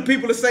secular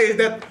people say is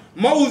that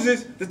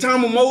Moses, the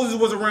time of Moses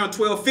was around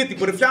 1250.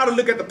 But if y'all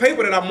look at the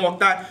paper that I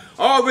marked out,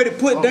 I already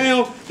put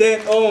down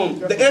that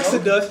the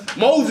Exodus,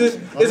 Moses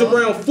is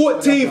around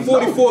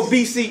 1444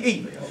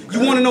 BCE.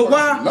 You want to know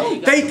why? Hey,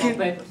 you got They some more can.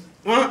 papers?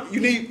 You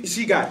need.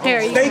 She got.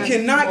 Harry, They you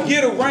cannot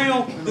get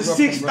around the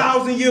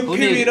 6,000-year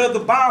period of the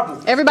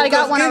Bible. Everybody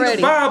got Because one already. In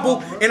the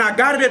Bible, and I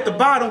got it at the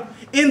bottom.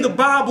 In the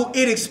Bible,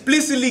 it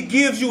explicitly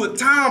gives you a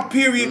time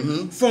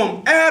period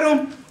from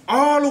Adam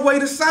all the way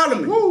to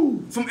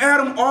Solomon. From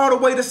Adam all the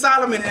way to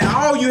Solomon, and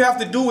all you have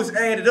to do is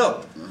add it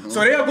up.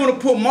 So they're going to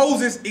put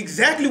Moses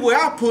exactly where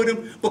I put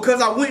him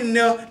because I went in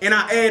there and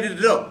I added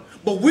it up.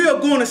 But we're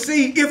going to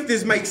see if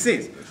this makes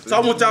sense. So I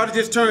want y'all to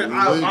just turn,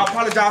 I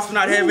apologize for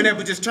not having that,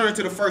 but just turn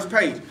to the first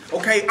page.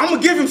 Okay, I'm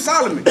going to give him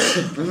Solomon.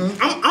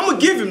 I'm going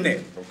to give him that.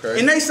 Okay.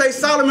 And they say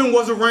Solomon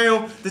was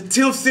around the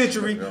 10th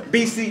century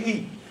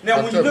BCE.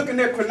 Now, when you're looking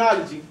at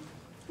chronology,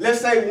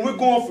 let's say when we're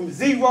going from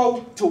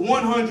 0 to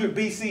 100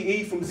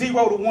 BCE, from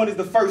 0 to 1 is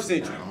the 1st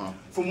century.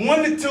 From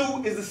 1 to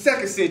 2 is the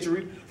 2nd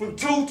century. From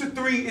 2 to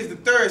 3 is the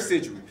 3rd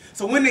century.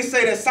 So when they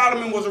say that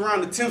Solomon was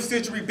around the 10th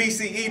century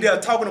BCE,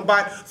 they're talking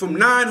about from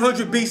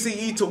 900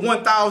 BCE to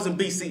 1000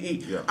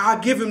 BCE. Yeah. I'll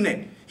give him that.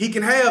 He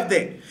can have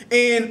that.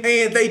 And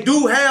they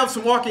do have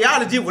some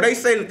archaeology where they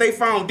say that they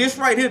found this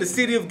right here, the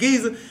city of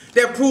Giza,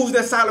 that proves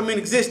that Solomon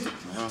existed.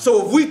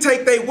 So if we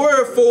take their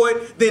word for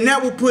it, then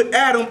that will put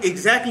Adam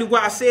exactly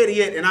where I said it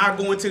at, and I'll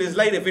go into this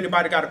later. If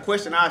anybody got a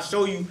question, I'll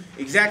show you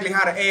exactly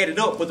how to add it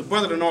up. But the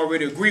brother done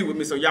already agreed with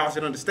me, so y'all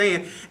should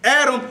understand.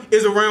 Adam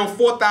is around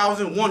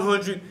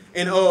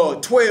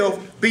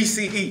 4,112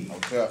 BCE.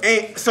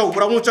 Okay. And so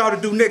what I want y'all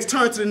to do next,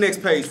 turn to the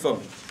next page for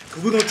me.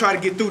 Because we're going to try to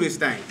get through this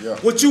thing. Yeah.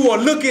 What you are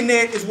looking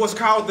at is what's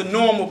called the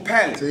normal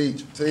palette.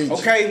 Teach.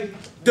 Okay?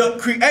 The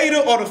creator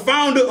or the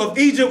founder of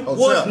Egypt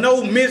was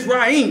no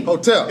Mizraim.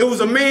 It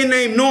was a man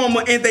named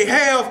Norma, and they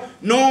have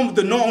on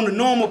the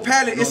normal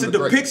palette. It's a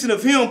depiction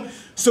of him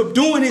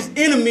subduing his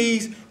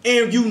enemies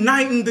and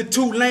uniting the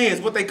two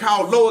lands, what they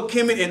call Lower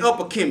Kemet and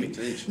Upper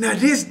Kemet. Now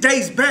this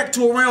dates back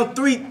to around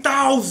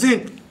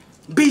 3000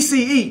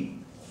 BCE.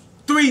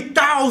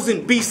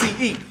 3000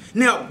 BCE.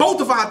 Now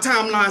both of our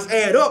timelines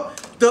add up.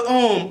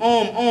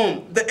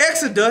 The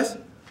Exodus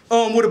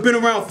would have been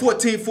around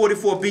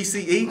 1444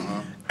 BCE.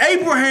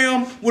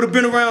 Abraham would have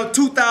been around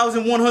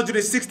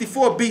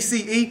 2164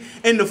 BCE,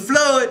 and the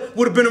flood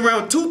would have been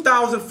around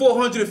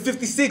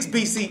 2456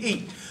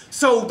 BCE.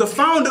 So the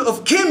founder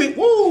of Kemet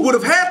would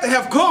have had to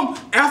have come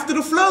after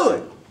the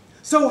flood.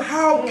 So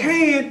how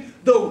can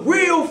the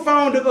real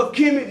founder of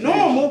Kemet,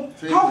 Normal,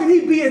 how can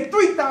he be at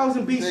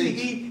 3000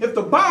 BCE if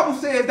the Bible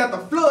says that the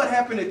flood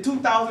happened at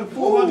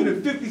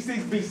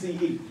 2456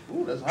 BCE?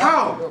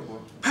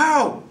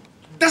 How?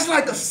 That's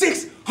like a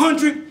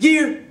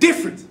 600-year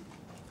difference.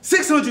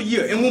 600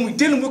 years. And when we're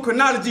dealing with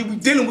chronology, we're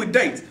dealing with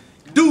dates.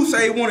 Dude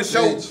say he want to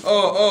show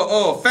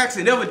facts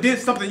and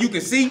evidence, something you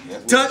can see,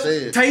 touch,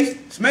 taste,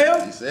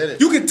 smell. He said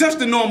it. You can touch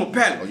the normal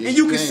palette, and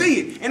you can see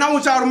it. And I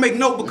want y'all to make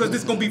note because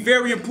this is going to be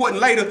very important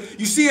later.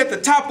 You see at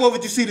the top of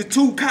it, you see the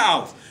two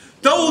cows.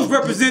 Those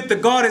represent the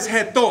goddess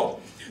Hathor.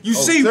 You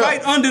see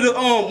right under the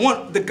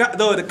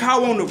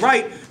cow on the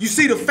right, you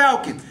see the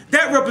falcon.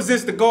 That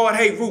represents the god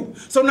Heru.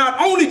 So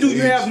not only do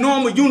you have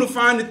Norma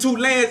unifying the two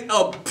lands,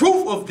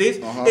 proof of this,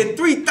 in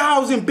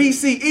 3000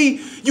 BCE,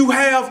 you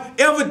have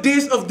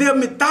evidence of their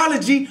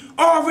mythology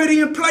already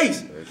in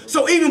place.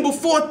 So even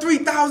before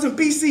 3000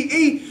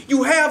 BCE,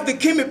 you have the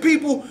Kemet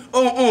people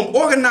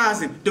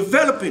organizing,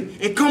 developing,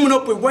 and coming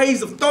up with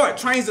ways of thought,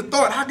 trains of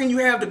thought. How can you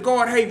have the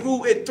god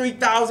Heru at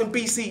 3000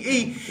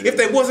 BCE if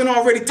they wasn't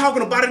already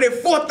talking about it at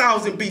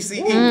 4000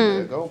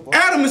 BCE?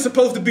 Adam is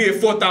supposed to be at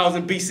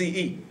 4000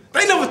 BCE.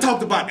 They never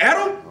talked about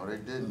Adam. No, they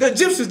didn't. The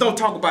Egyptians don't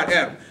talk about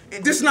Adam.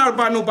 This is not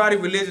about nobody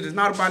religion. It's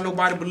not about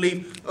nobody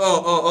belief.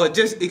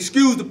 Just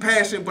excuse the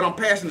passion, but I'm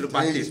passionate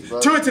about this.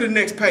 Brother. Turn to the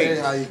next page.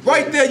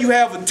 Right there you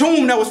have a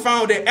tomb that was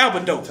found at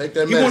Abydos.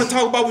 You want to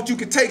talk about what you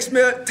can take,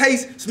 smell,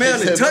 taste,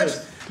 smell, and touch?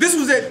 This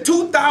was at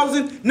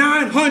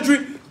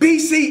 2900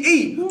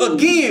 BCE.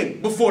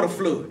 Again, before the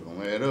flood.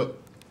 Don't add up.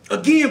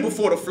 Again,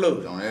 before the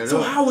flood. Don't add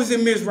up. How is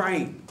it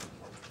Mizraim?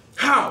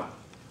 How?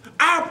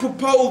 I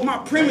propose, my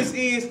premise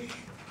is,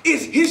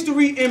 it's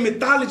history and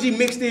mythology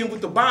mixed in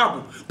with the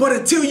Bible. But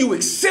until you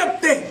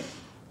accept that,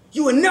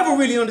 you will never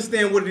really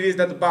understand what it is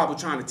that the Bible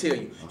is trying to tell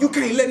you. You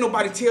can't let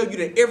nobody tell you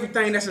that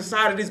everything that's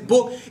inside of this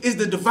book is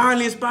the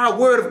divinely inspired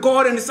word of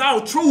God and it's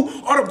all true,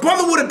 or the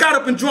brother would have got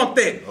up and drunk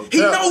that. He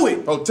know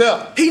it.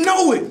 He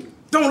know it.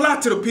 Don't lie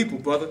to the people,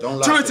 brother.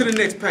 Turn to the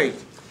next page.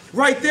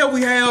 Right there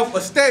we have a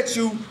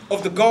statue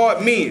of the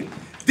god Men.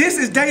 This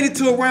is dated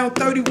to around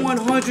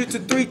 3100 to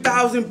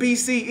 3000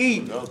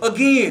 BCE.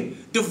 Again,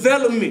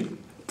 development.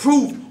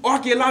 Proof,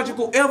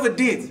 archaeological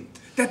evidence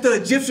that the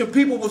Egyptian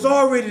people was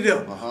already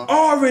there,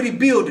 already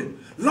building,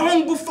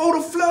 long before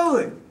the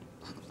flood.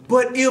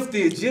 But if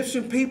the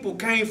Egyptian people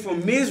came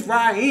from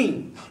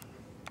Mizraim,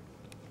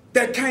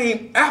 that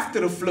came after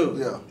the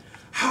flood,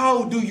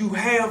 how do you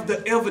have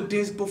the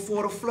evidence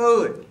before the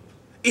flood?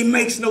 It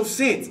makes no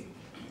sense.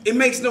 It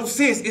makes no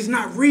sense. It's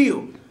not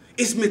real.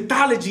 It's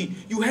mythology.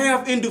 You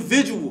have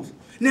individuals.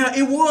 Now,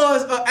 it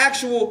was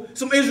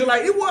some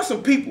Israelite, it was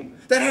some people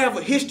that have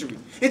a history.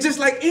 And just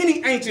like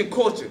any ancient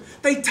culture,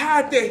 they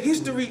tied their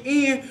history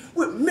in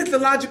with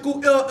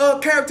mythological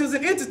characters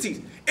and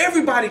entities.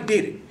 Everybody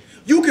did it.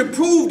 You can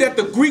prove that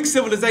the Greek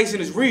civilization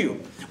is real,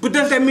 but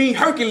does that mean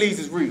Hercules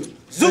is real?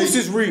 Zeus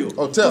is real.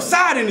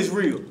 Poseidon is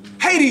real.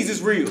 Hades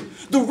is real.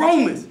 The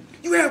Romans.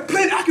 You have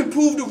plenty. I can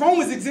prove the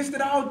Romans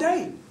existed all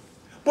day.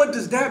 But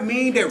does that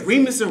mean that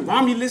Remus and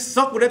Romulus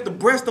suckled at the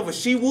breast of a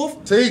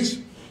she-wolf? Teach.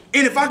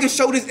 And if I can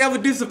show this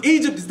evidence of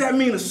Egypt, does that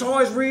mean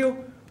Asar is real?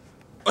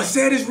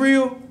 Aset is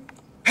real?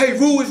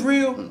 Heru is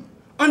real?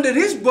 Under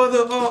this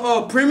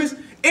brother premise,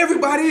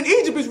 everybody in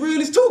Egypt is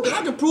real too, because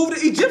I can prove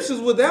the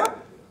Egyptians were there.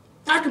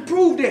 I can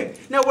prove that.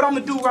 Now what I'm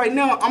going to do right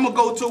now, I'm going to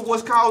go to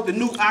what's called the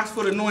New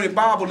Oxford Anointed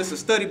Bible. It's a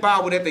study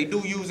Bible that they do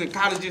use in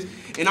colleges.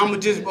 And I'm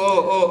going to just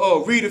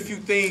read a few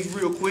things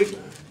real quick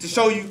to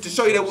show you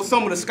that what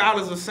some of the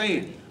scholars are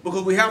saying.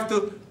 Because we have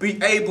to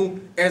be able,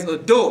 as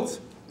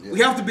adults, we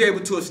have to be able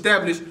to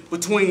establish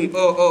between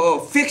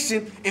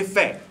fiction and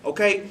fact,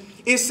 okay?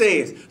 It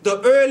says,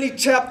 the early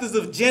chapters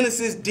of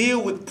Genesis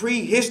deal with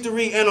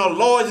prehistory and are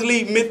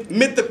largely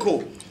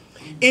mythical.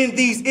 In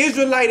these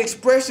Israelite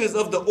expressions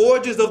of the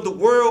origins of the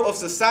world, of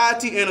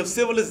society, and of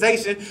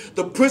civilization,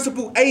 the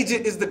principal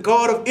agent is the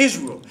God of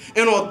Israel.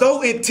 And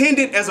although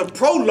intended as a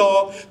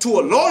prologue to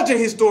a larger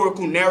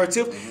historical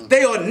narrative,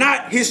 they are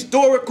not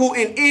historical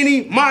in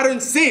any modern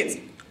sense.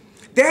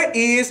 That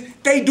is,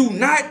 they do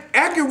not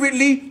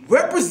accurately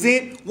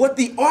represent what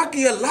the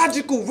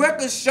archaeological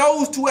record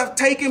shows to have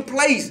taken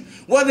place,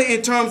 whether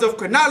in terms of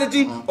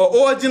chronology or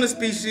origin of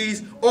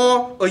species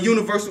or a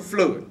universal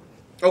flood.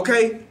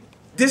 Okay?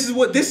 This is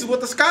what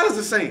the scholars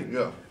are saying.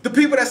 Yeah. The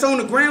people that's on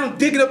the ground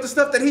digging up the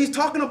stuff that he's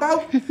talking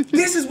about,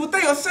 this is what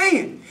they are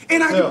saying.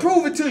 And I can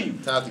prove it to you.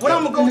 What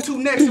I'm going to go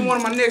to next in one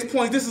of my next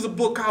points, this is a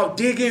book called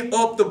Digging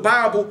Up the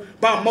Bible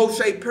by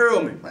Moshe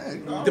Perelman.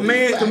 The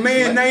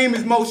man's name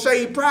is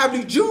Moshe,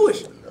 probably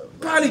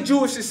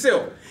Jewish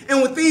himself.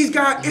 And with these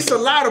guys, it's a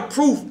lot of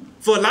proof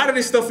for a lot of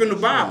this stuff in the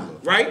Bible,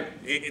 right?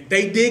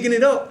 They digging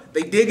it up.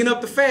 They digging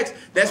up the facts.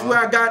 That's where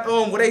I got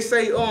where they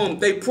say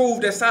they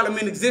proved that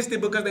Solomon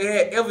existed because they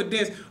had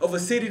evidence of a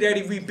city that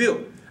he rebuilt.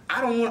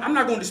 I'm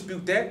not going to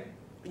dispute that.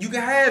 You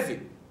can have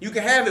it. You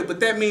can have it, but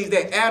that means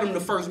that Adam,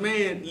 the first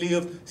man,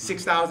 lived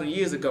 6,000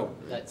 years ago.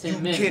 You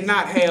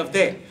cannot have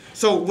that.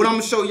 So what I'm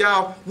going to show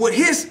y'all,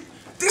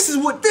 this is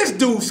what this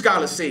dude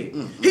scholar said.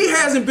 He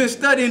hasn't been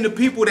studying the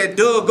people that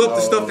dug up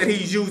the stuff that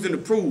he's using to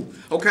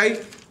prove,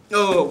 okay?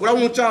 What I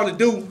want y'all to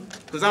do,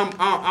 because I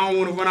don't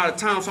want to run out of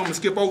time, so I'm going to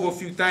skip over a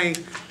few things.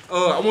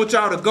 I want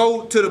y'all to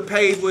go to the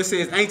page where it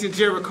says Ancient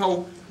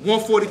Jericho,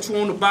 142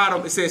 on the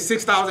bottom. It says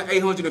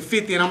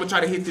 6,850, and I'm going to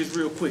try to hit this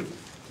real quick.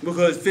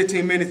 Because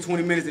 15 minutes,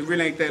 20 minutes, it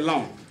really ain't that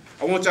long.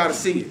 I want y'all to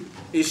see it.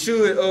 It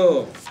should,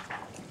 I'm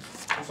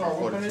sorry,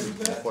 what is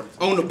that?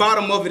 On the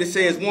bottom of it, it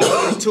says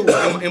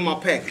 142 in my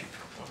packet.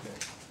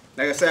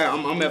 Like I said,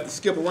 I'm going to have to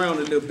skip around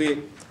a little bit,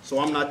 so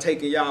I'm not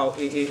taking y'all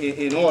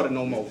in order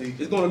no more.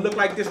 It's going to look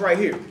like this right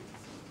here.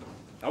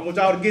 I want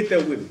y'all to get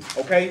there with me,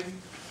 okay?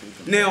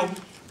 Now,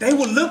 they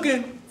were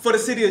looking for the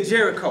city of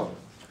Jericho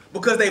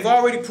because they've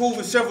already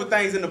proven several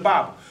things in the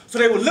Bible. So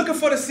they were looking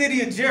for the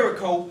city of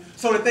Jericho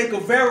so that they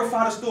could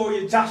verify the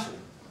story of Joshua.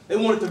 They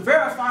wanted to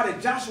verify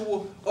that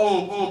Joshua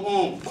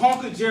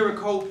conquered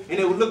Jericho, and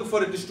they were looking for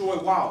the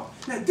destroyed wall.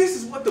 Now, this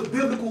is what the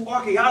biblical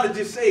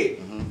archaeologists said.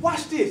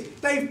 Watch this.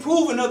 They've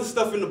proven other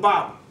stuff in the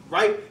Bible,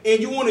 right?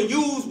 And you want to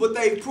use what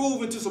they've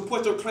proven to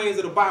support your claims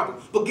of the Bible.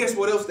 But guess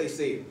what else they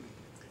said?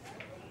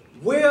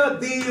 Where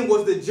then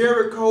was the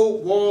Jericho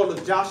wall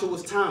of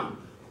Joshua's time?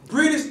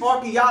 British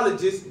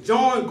archaeologist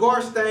John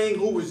Garstein,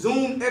 who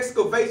resumed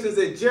excavations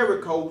at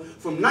Jericho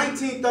from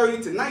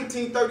 1930 to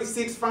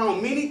 1936,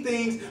 found many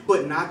things,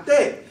 but not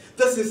that.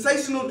 The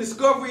sensational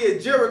discovery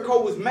at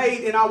Jericho was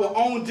made in our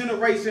own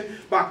generation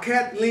by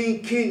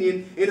Kathleen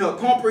Kenyon in her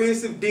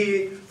comprehensive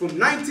dig from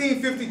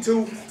 1952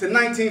 to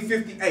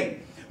 1958.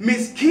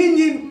 Miss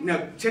Kenyon,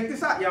 now check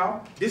this out,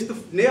 y'all. This the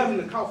nail in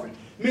the coffin.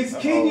 Miss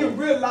Kenyon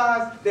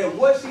realized that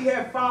what she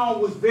had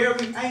found was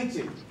very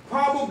ancient,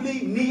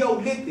 probably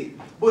Neolithic,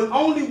 but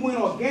only when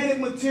organic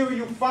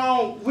material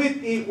found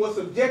with it was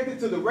subjected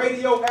to the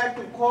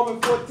radioactive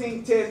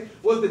carbon-14 test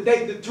was the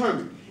date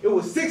determined. It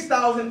was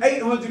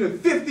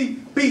 6,850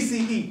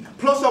 BCE,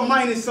 plus or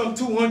minus some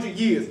 200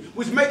 years,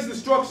 which makes the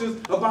structures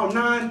about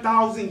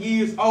 9,000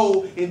 years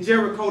old, in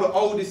Jericho, the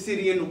oldest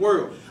city in the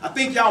world. I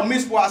think y'all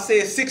missed where I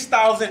said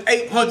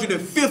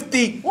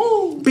 6,850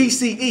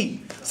 BCE.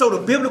 So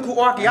the biblical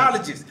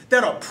archaeologists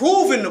that are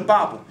proving the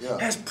Bible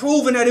has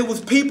proven that it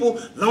was people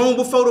long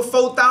before the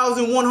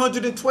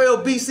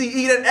 4,112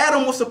 BCE that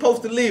Adam was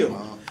supposed to live.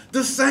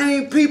 The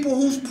same people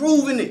who's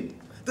proving it.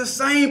 The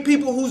same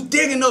people who's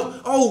digging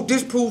up, oh,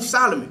 this proves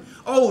Solomon.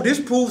 Oh, this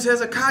proves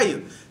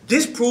Hezekiah.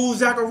 This proves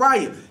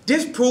Zechariah.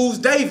 This proves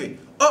David.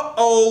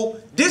 Uh-oh,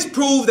 this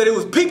proves that it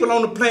was people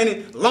on the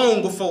planet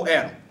long before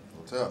Adam.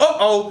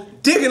 Uh-oh,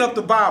 digging up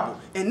the Bible.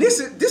 And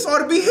this ought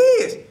to be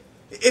his.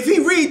 If he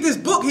read this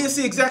book, he'll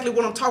see exactly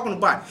what I'm talking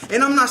about.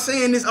 And I'm not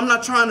saying this, I'm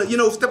not trying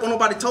to, step on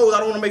nobody's toes. I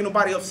don't want to make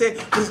nobody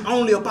upset. It's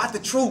only about the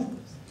truth.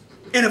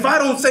 And if I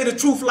don't say the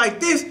truth like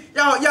this,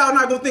 y'all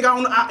not gonna think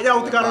y'all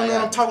don't think I don't know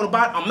what I'm talking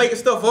about. I'm making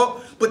stuff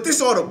up. But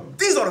these are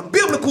the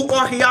biblical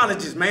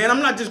archaeologists, man.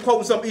 I'm not just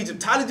quoting some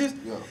Egyptologists.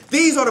 Yeah.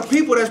 These are the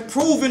people that's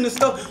proving the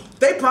stuff.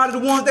 They probably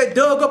the ones that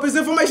dug up his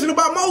information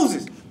about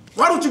Moses.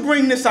 Why don't you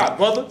bring this out,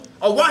 brother?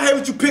 Or why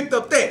haven't you picked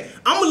up that?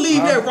 I'm gonna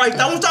leave that right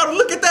there. I want y'all to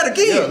look at that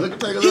again. Yeah,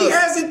 take a look. He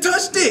hasn't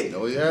touched it.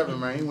 No, he haven't,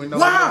 man. We know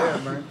why?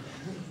 There, man.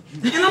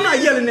 And I'm not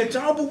yelling at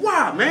y'all, but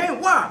why, man?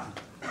 Why?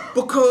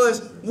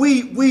 Because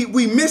we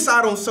miss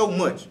out on so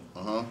much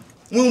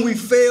when we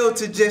fail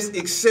to just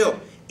accept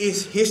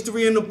it's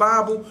history in the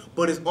Bible,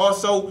 but it's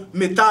also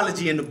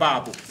mythology in the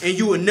Bible. And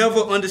you will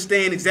never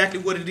understand exactly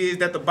what it is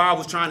that the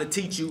Bible's trying to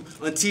teach you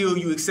until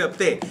you accept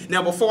that.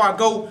 Now, before I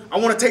go, I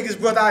want to take this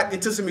brother out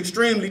into some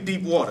extremely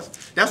deep waters.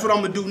 That's what I'm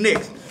going to do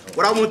next.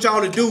 What I want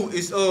y'all to do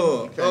is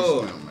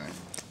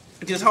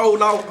just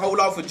hold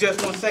off for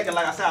just 1 second.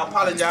 Like I said, I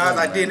apologize.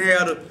 I didn't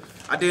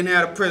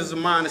have the presence of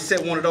mind to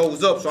set one of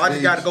those up, so I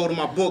just got to go to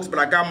my books. But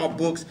I got my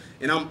books,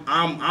 and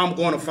I'm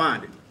going to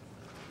find it.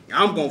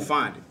 I'm going to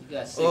find it. You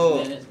got 6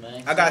 minutes,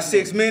 man. I got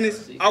 6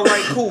 minutes. All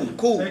right,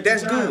 cool.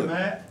 That's good.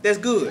 Matt. That's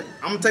good.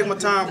 I'm gonna take my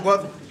time,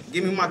 brother.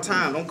 Give me my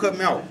time. Don't cut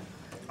me out.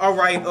 All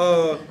right.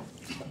 Let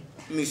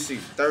me see.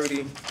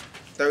 30,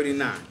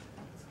 39.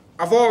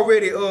 I've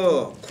already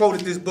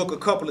quoted this book a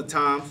couple of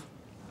times.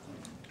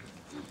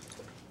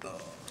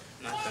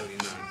 Not 39,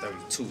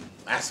 32.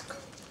 Massacre.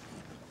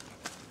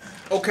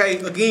 Okay,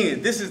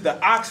 again, this is the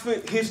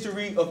Oxford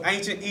History of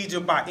Ancient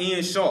Egypt by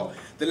Ian Shaw.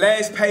 The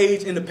last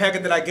page in the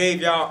packet that I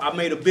gave y'all, I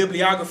made a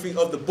bibliography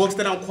of the books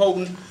that I'm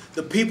quoting,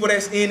 the people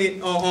that's in it,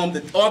 the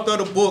author of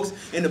the books,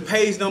 and the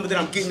page number that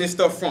I'm getting this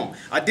stuff from.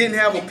 I didn't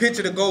have a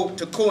picture to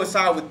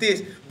coincide with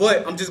this,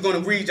 but I'm just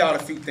going to read y'all a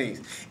few things.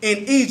 In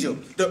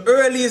Egypt, the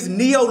earliest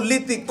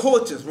Neolithic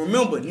cultures,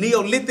 remember,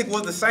 Neolithic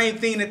was the same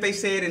thing that they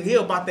said in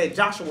here about that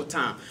Joshua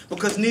time,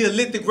 because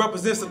Neolithic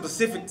represents a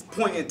specific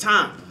point in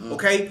time,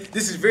 okay?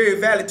 This is very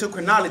valid to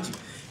chronology.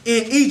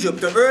 In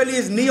Egypt, the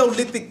earliest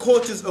Neolithic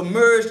cultures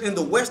emerged in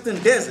the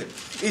Western Desert.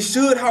 It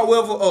should,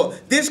 however,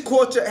 this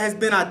culture has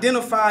been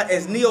identified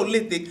as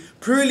Neolithic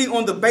purely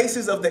on the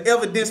basis of the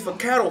evidence for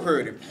cattle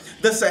herding.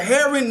 The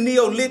Saharan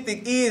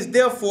Neolithic is,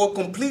 therefore,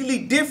 completely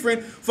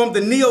different from the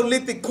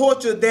Neolithic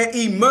culture that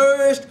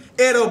emerged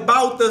at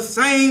about the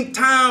same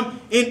time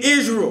in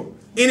Israel,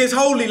 in its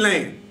Holy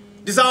Land.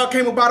 This all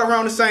came about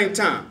around the same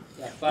time.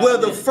 Well,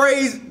 the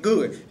phrase,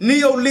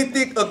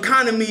 Neolithic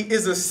economy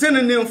is a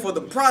synonym for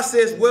the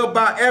process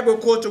whereby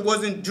agriculture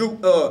was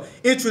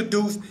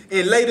introduced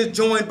and later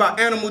joined by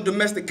animal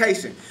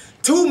domestication.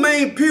 Two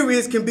main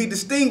periods can be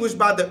distinguished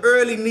by the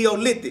early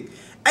Neolithic,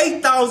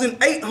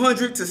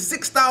 8,800 to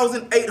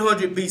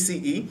 6,800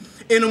 BCE,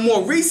 and a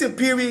more recent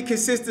period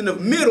consisting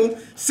of middle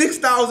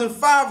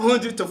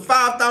 6,500 to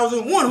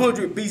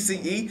 5,100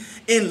 BCE,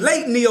 and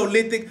late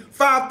Neolithic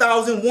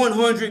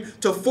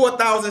 5,100 to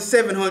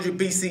 4,700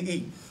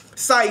 BCE.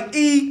 Site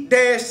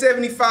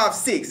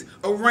E-756,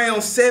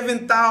 around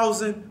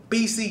 7,000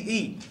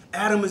 BCE.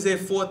 Adam is at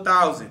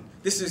 4,000.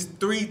 This is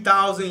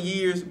 3,000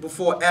 years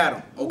before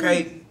Adam,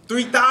 okay?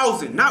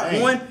 3,000, not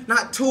one,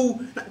 not two,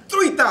 not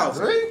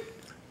 3,000.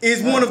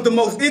 Is one of the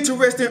most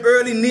interesting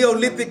early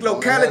Neolithic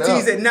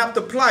localities at Naphtha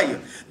Playa.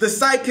 The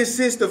site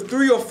consists of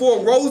 3 or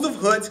 4 rows of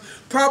huts,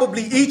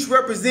 probably each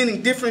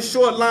representing different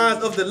shorelines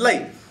of the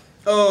lake.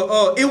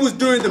 It was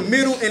during the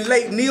middle and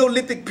late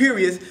Neolithic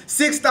periods,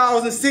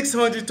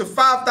 6,600 to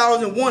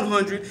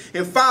 5,100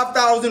 and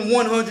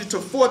 5,100 to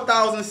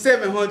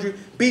 4,700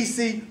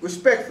 BC,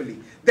 respectively,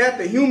 that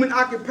the human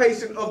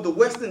occupation of the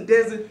Western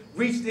Desert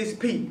reached its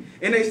peak.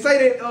 And they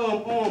say that,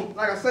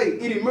 like I say,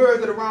 it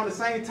emerged at around the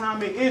same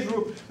time in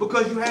Israel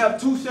because you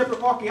have 2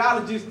 separate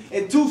archaeologists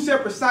at 2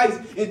 separate sites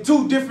in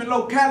 2 different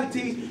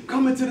localities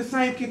coming to the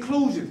same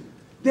conclusions.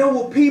 There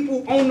were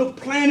people on the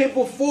planet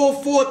before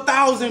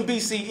 4,000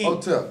 BCE.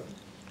 Hotel.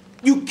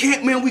 You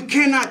can't, man, we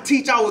cannot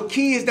teach our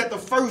kids that the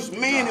first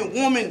man and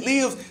woman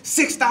lived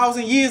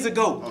 6,000 years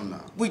ago.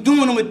 We're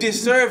doing them a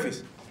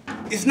disservice.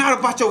 It's not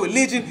about your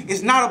religion.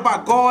 It's not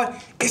about God.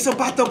 It's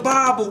about the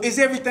Bible. Is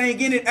everything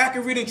in it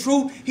accurate and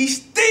true? He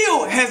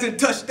still hasn't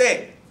touched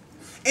that.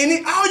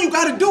 And all you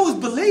got to do is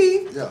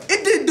believe. Yeah.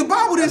 The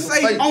Bible didn't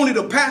say only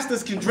the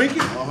pastors can drink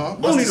it.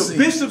 Only the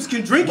bishops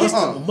can drink it.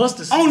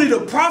 Only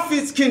the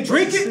prophets can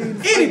drink it.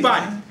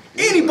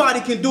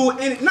 Anybody can do it.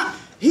 And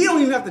he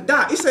don't even have to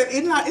die. It said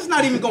it's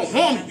not even going to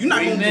harm you. You're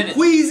not going to get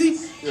queasy.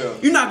 Yeah.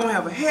 You're not going to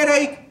have a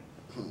headache.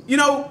 You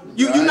know,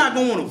 you're not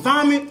going to want to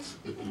vomit.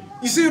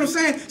 You see what I'm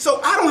saying? So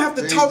I don't have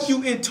to talk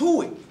you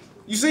into it.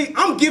 You see,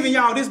 I'm giving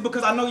y'all this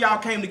because I know y'all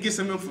came to get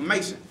some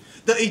information.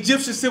 The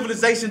Egyptian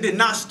civilization did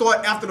not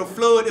start after the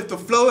flood. If the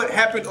flood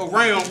happened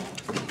around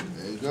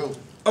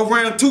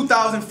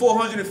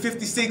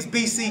 2,456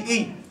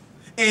 BCE.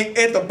 And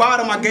at the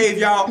bottom, I gave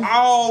y'all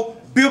all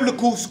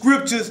biblical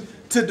scriptures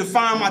to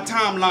define my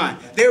timeline.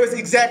 There is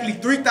exactly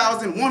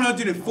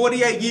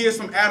 3,148 years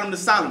from Adam to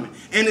Solomon.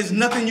 And there's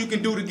nothing you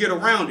can do to get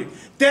around it.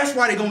 That's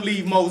why they're going to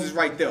leave Moses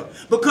right there.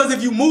 Because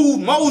if you move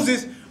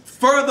Moses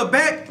further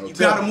back, you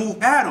got to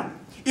move Adam.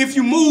 If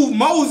you move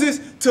Moses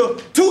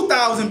to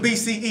 2000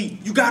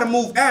 BCE, you got to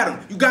move Adam.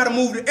 You got to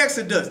move the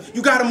Exodus.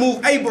 You got to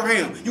move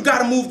Abraham. You got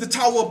to move the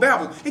Tower of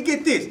Babel. And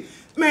get this,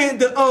 man,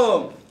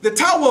 the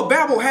Tower of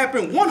Babel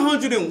happened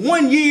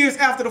 101 years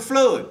after the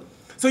flood.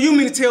 So you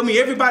mean to tell me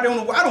everybody on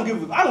the world, I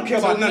don't care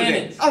about none of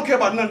that. I don't care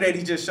about none of that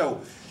he just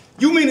showed.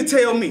 You mean to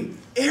tell me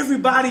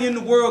everybody in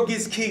the world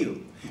gets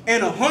killed,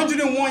 and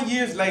 101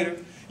 years later,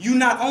 you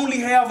not only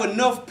have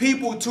enough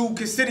people to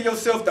consider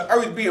yourself the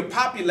earth being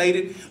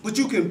populated, but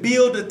you can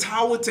build a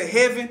tower to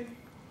heaven?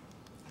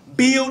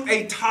 Build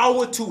a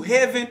tower to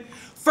heaven?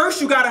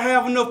 First, you got to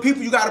have enough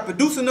people. You got to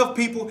produce enough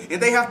people,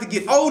 and they have to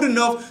get old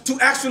enough to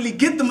actually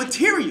get the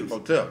materials.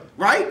 Hotel.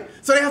 Right?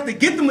 So they have to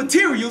get the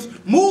materials,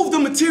 move the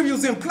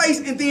materials in place,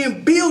 and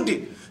then build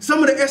it.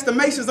 Some of the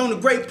estimations on the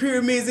Great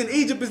Pyramids in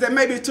Egypt is that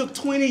maybe it took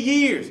 20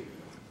 years.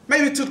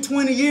 Maybe it took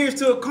 20 years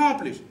to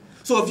accomplish.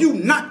 So if you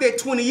knock that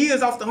 20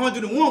 years off the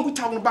 101, we're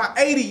talking about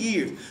 80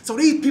 years. So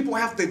these people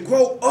have to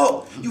grow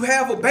up. You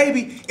have a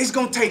baby, it's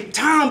going to take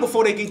time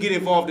before they can get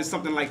involved in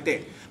something like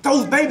that.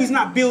 Those babies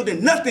not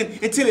building nothing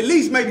until at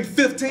least maybe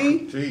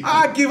 15.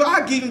 I'll give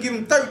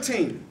them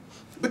 13.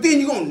 But then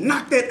you're going to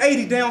knock that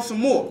 80 down some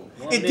more.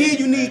 And then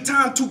you need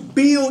time to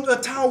build a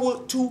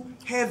tower to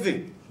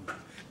heaven.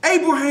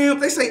 Abraham,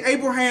 they say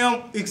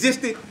Abraham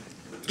existed.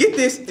 Get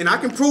this, and I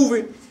can prove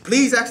it.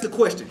 Please ask the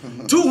question.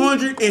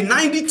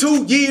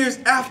 292 years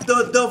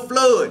after the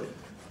flood.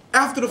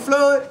 After the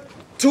flood,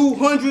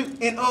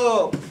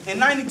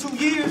 292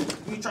 years.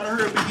 Let me try to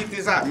hurry up and get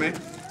this out, man.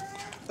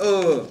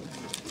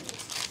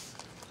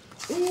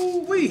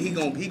 Ooh-wee, he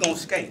gonna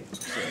skate.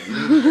 He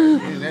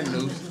in that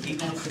news. He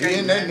gonna skate. He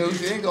in that news.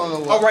 He ain't going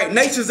nowhere. All right,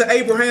 nations of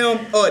Abraham,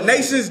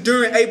 nations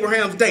during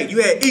Abraham's day.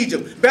 You had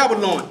Egypt,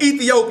 Babylon,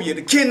 Ethiopia,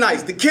 the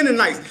Kenites, the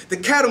Canaanites, the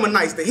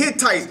Cadmonites, the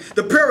Hittites,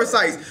 the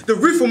Perizzites, the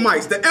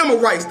Rephaites, the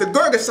Amorites, the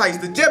Girgashites,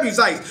 the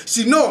Jebusites,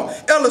 Shinar,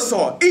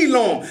 Elisar,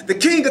 Elam, the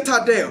king of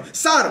Tadel,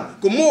 Sodom,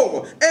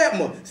 Gomorrah,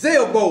 Admah,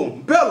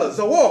 Zeboam, Bela,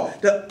 Zoar,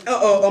 the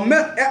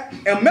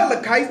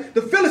Amalekites,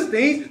 the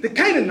Philistines, the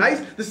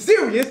Canaanites, the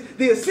Syrians,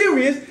 the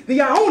Assyrians, the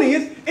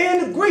Ionians,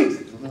 and the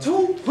Greeks.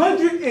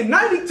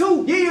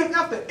 292 years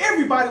after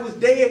everybody was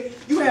dead,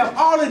 you have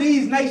all of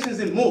these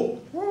nations and more.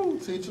 Woo,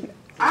 teacher.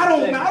 I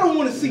don't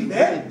want to see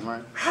that.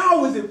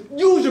 How is it?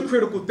 Use your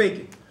critical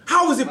thinking.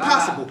 How is it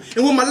possible?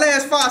 And with my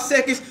last 5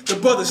 seconds, the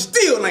brother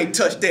still ain't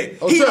touched that.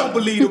 He don't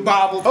believe the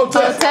Bible.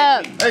 Hotep.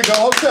 Hey, go,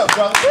 Hotep,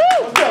 brother.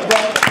 Hotep,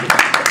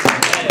 brother.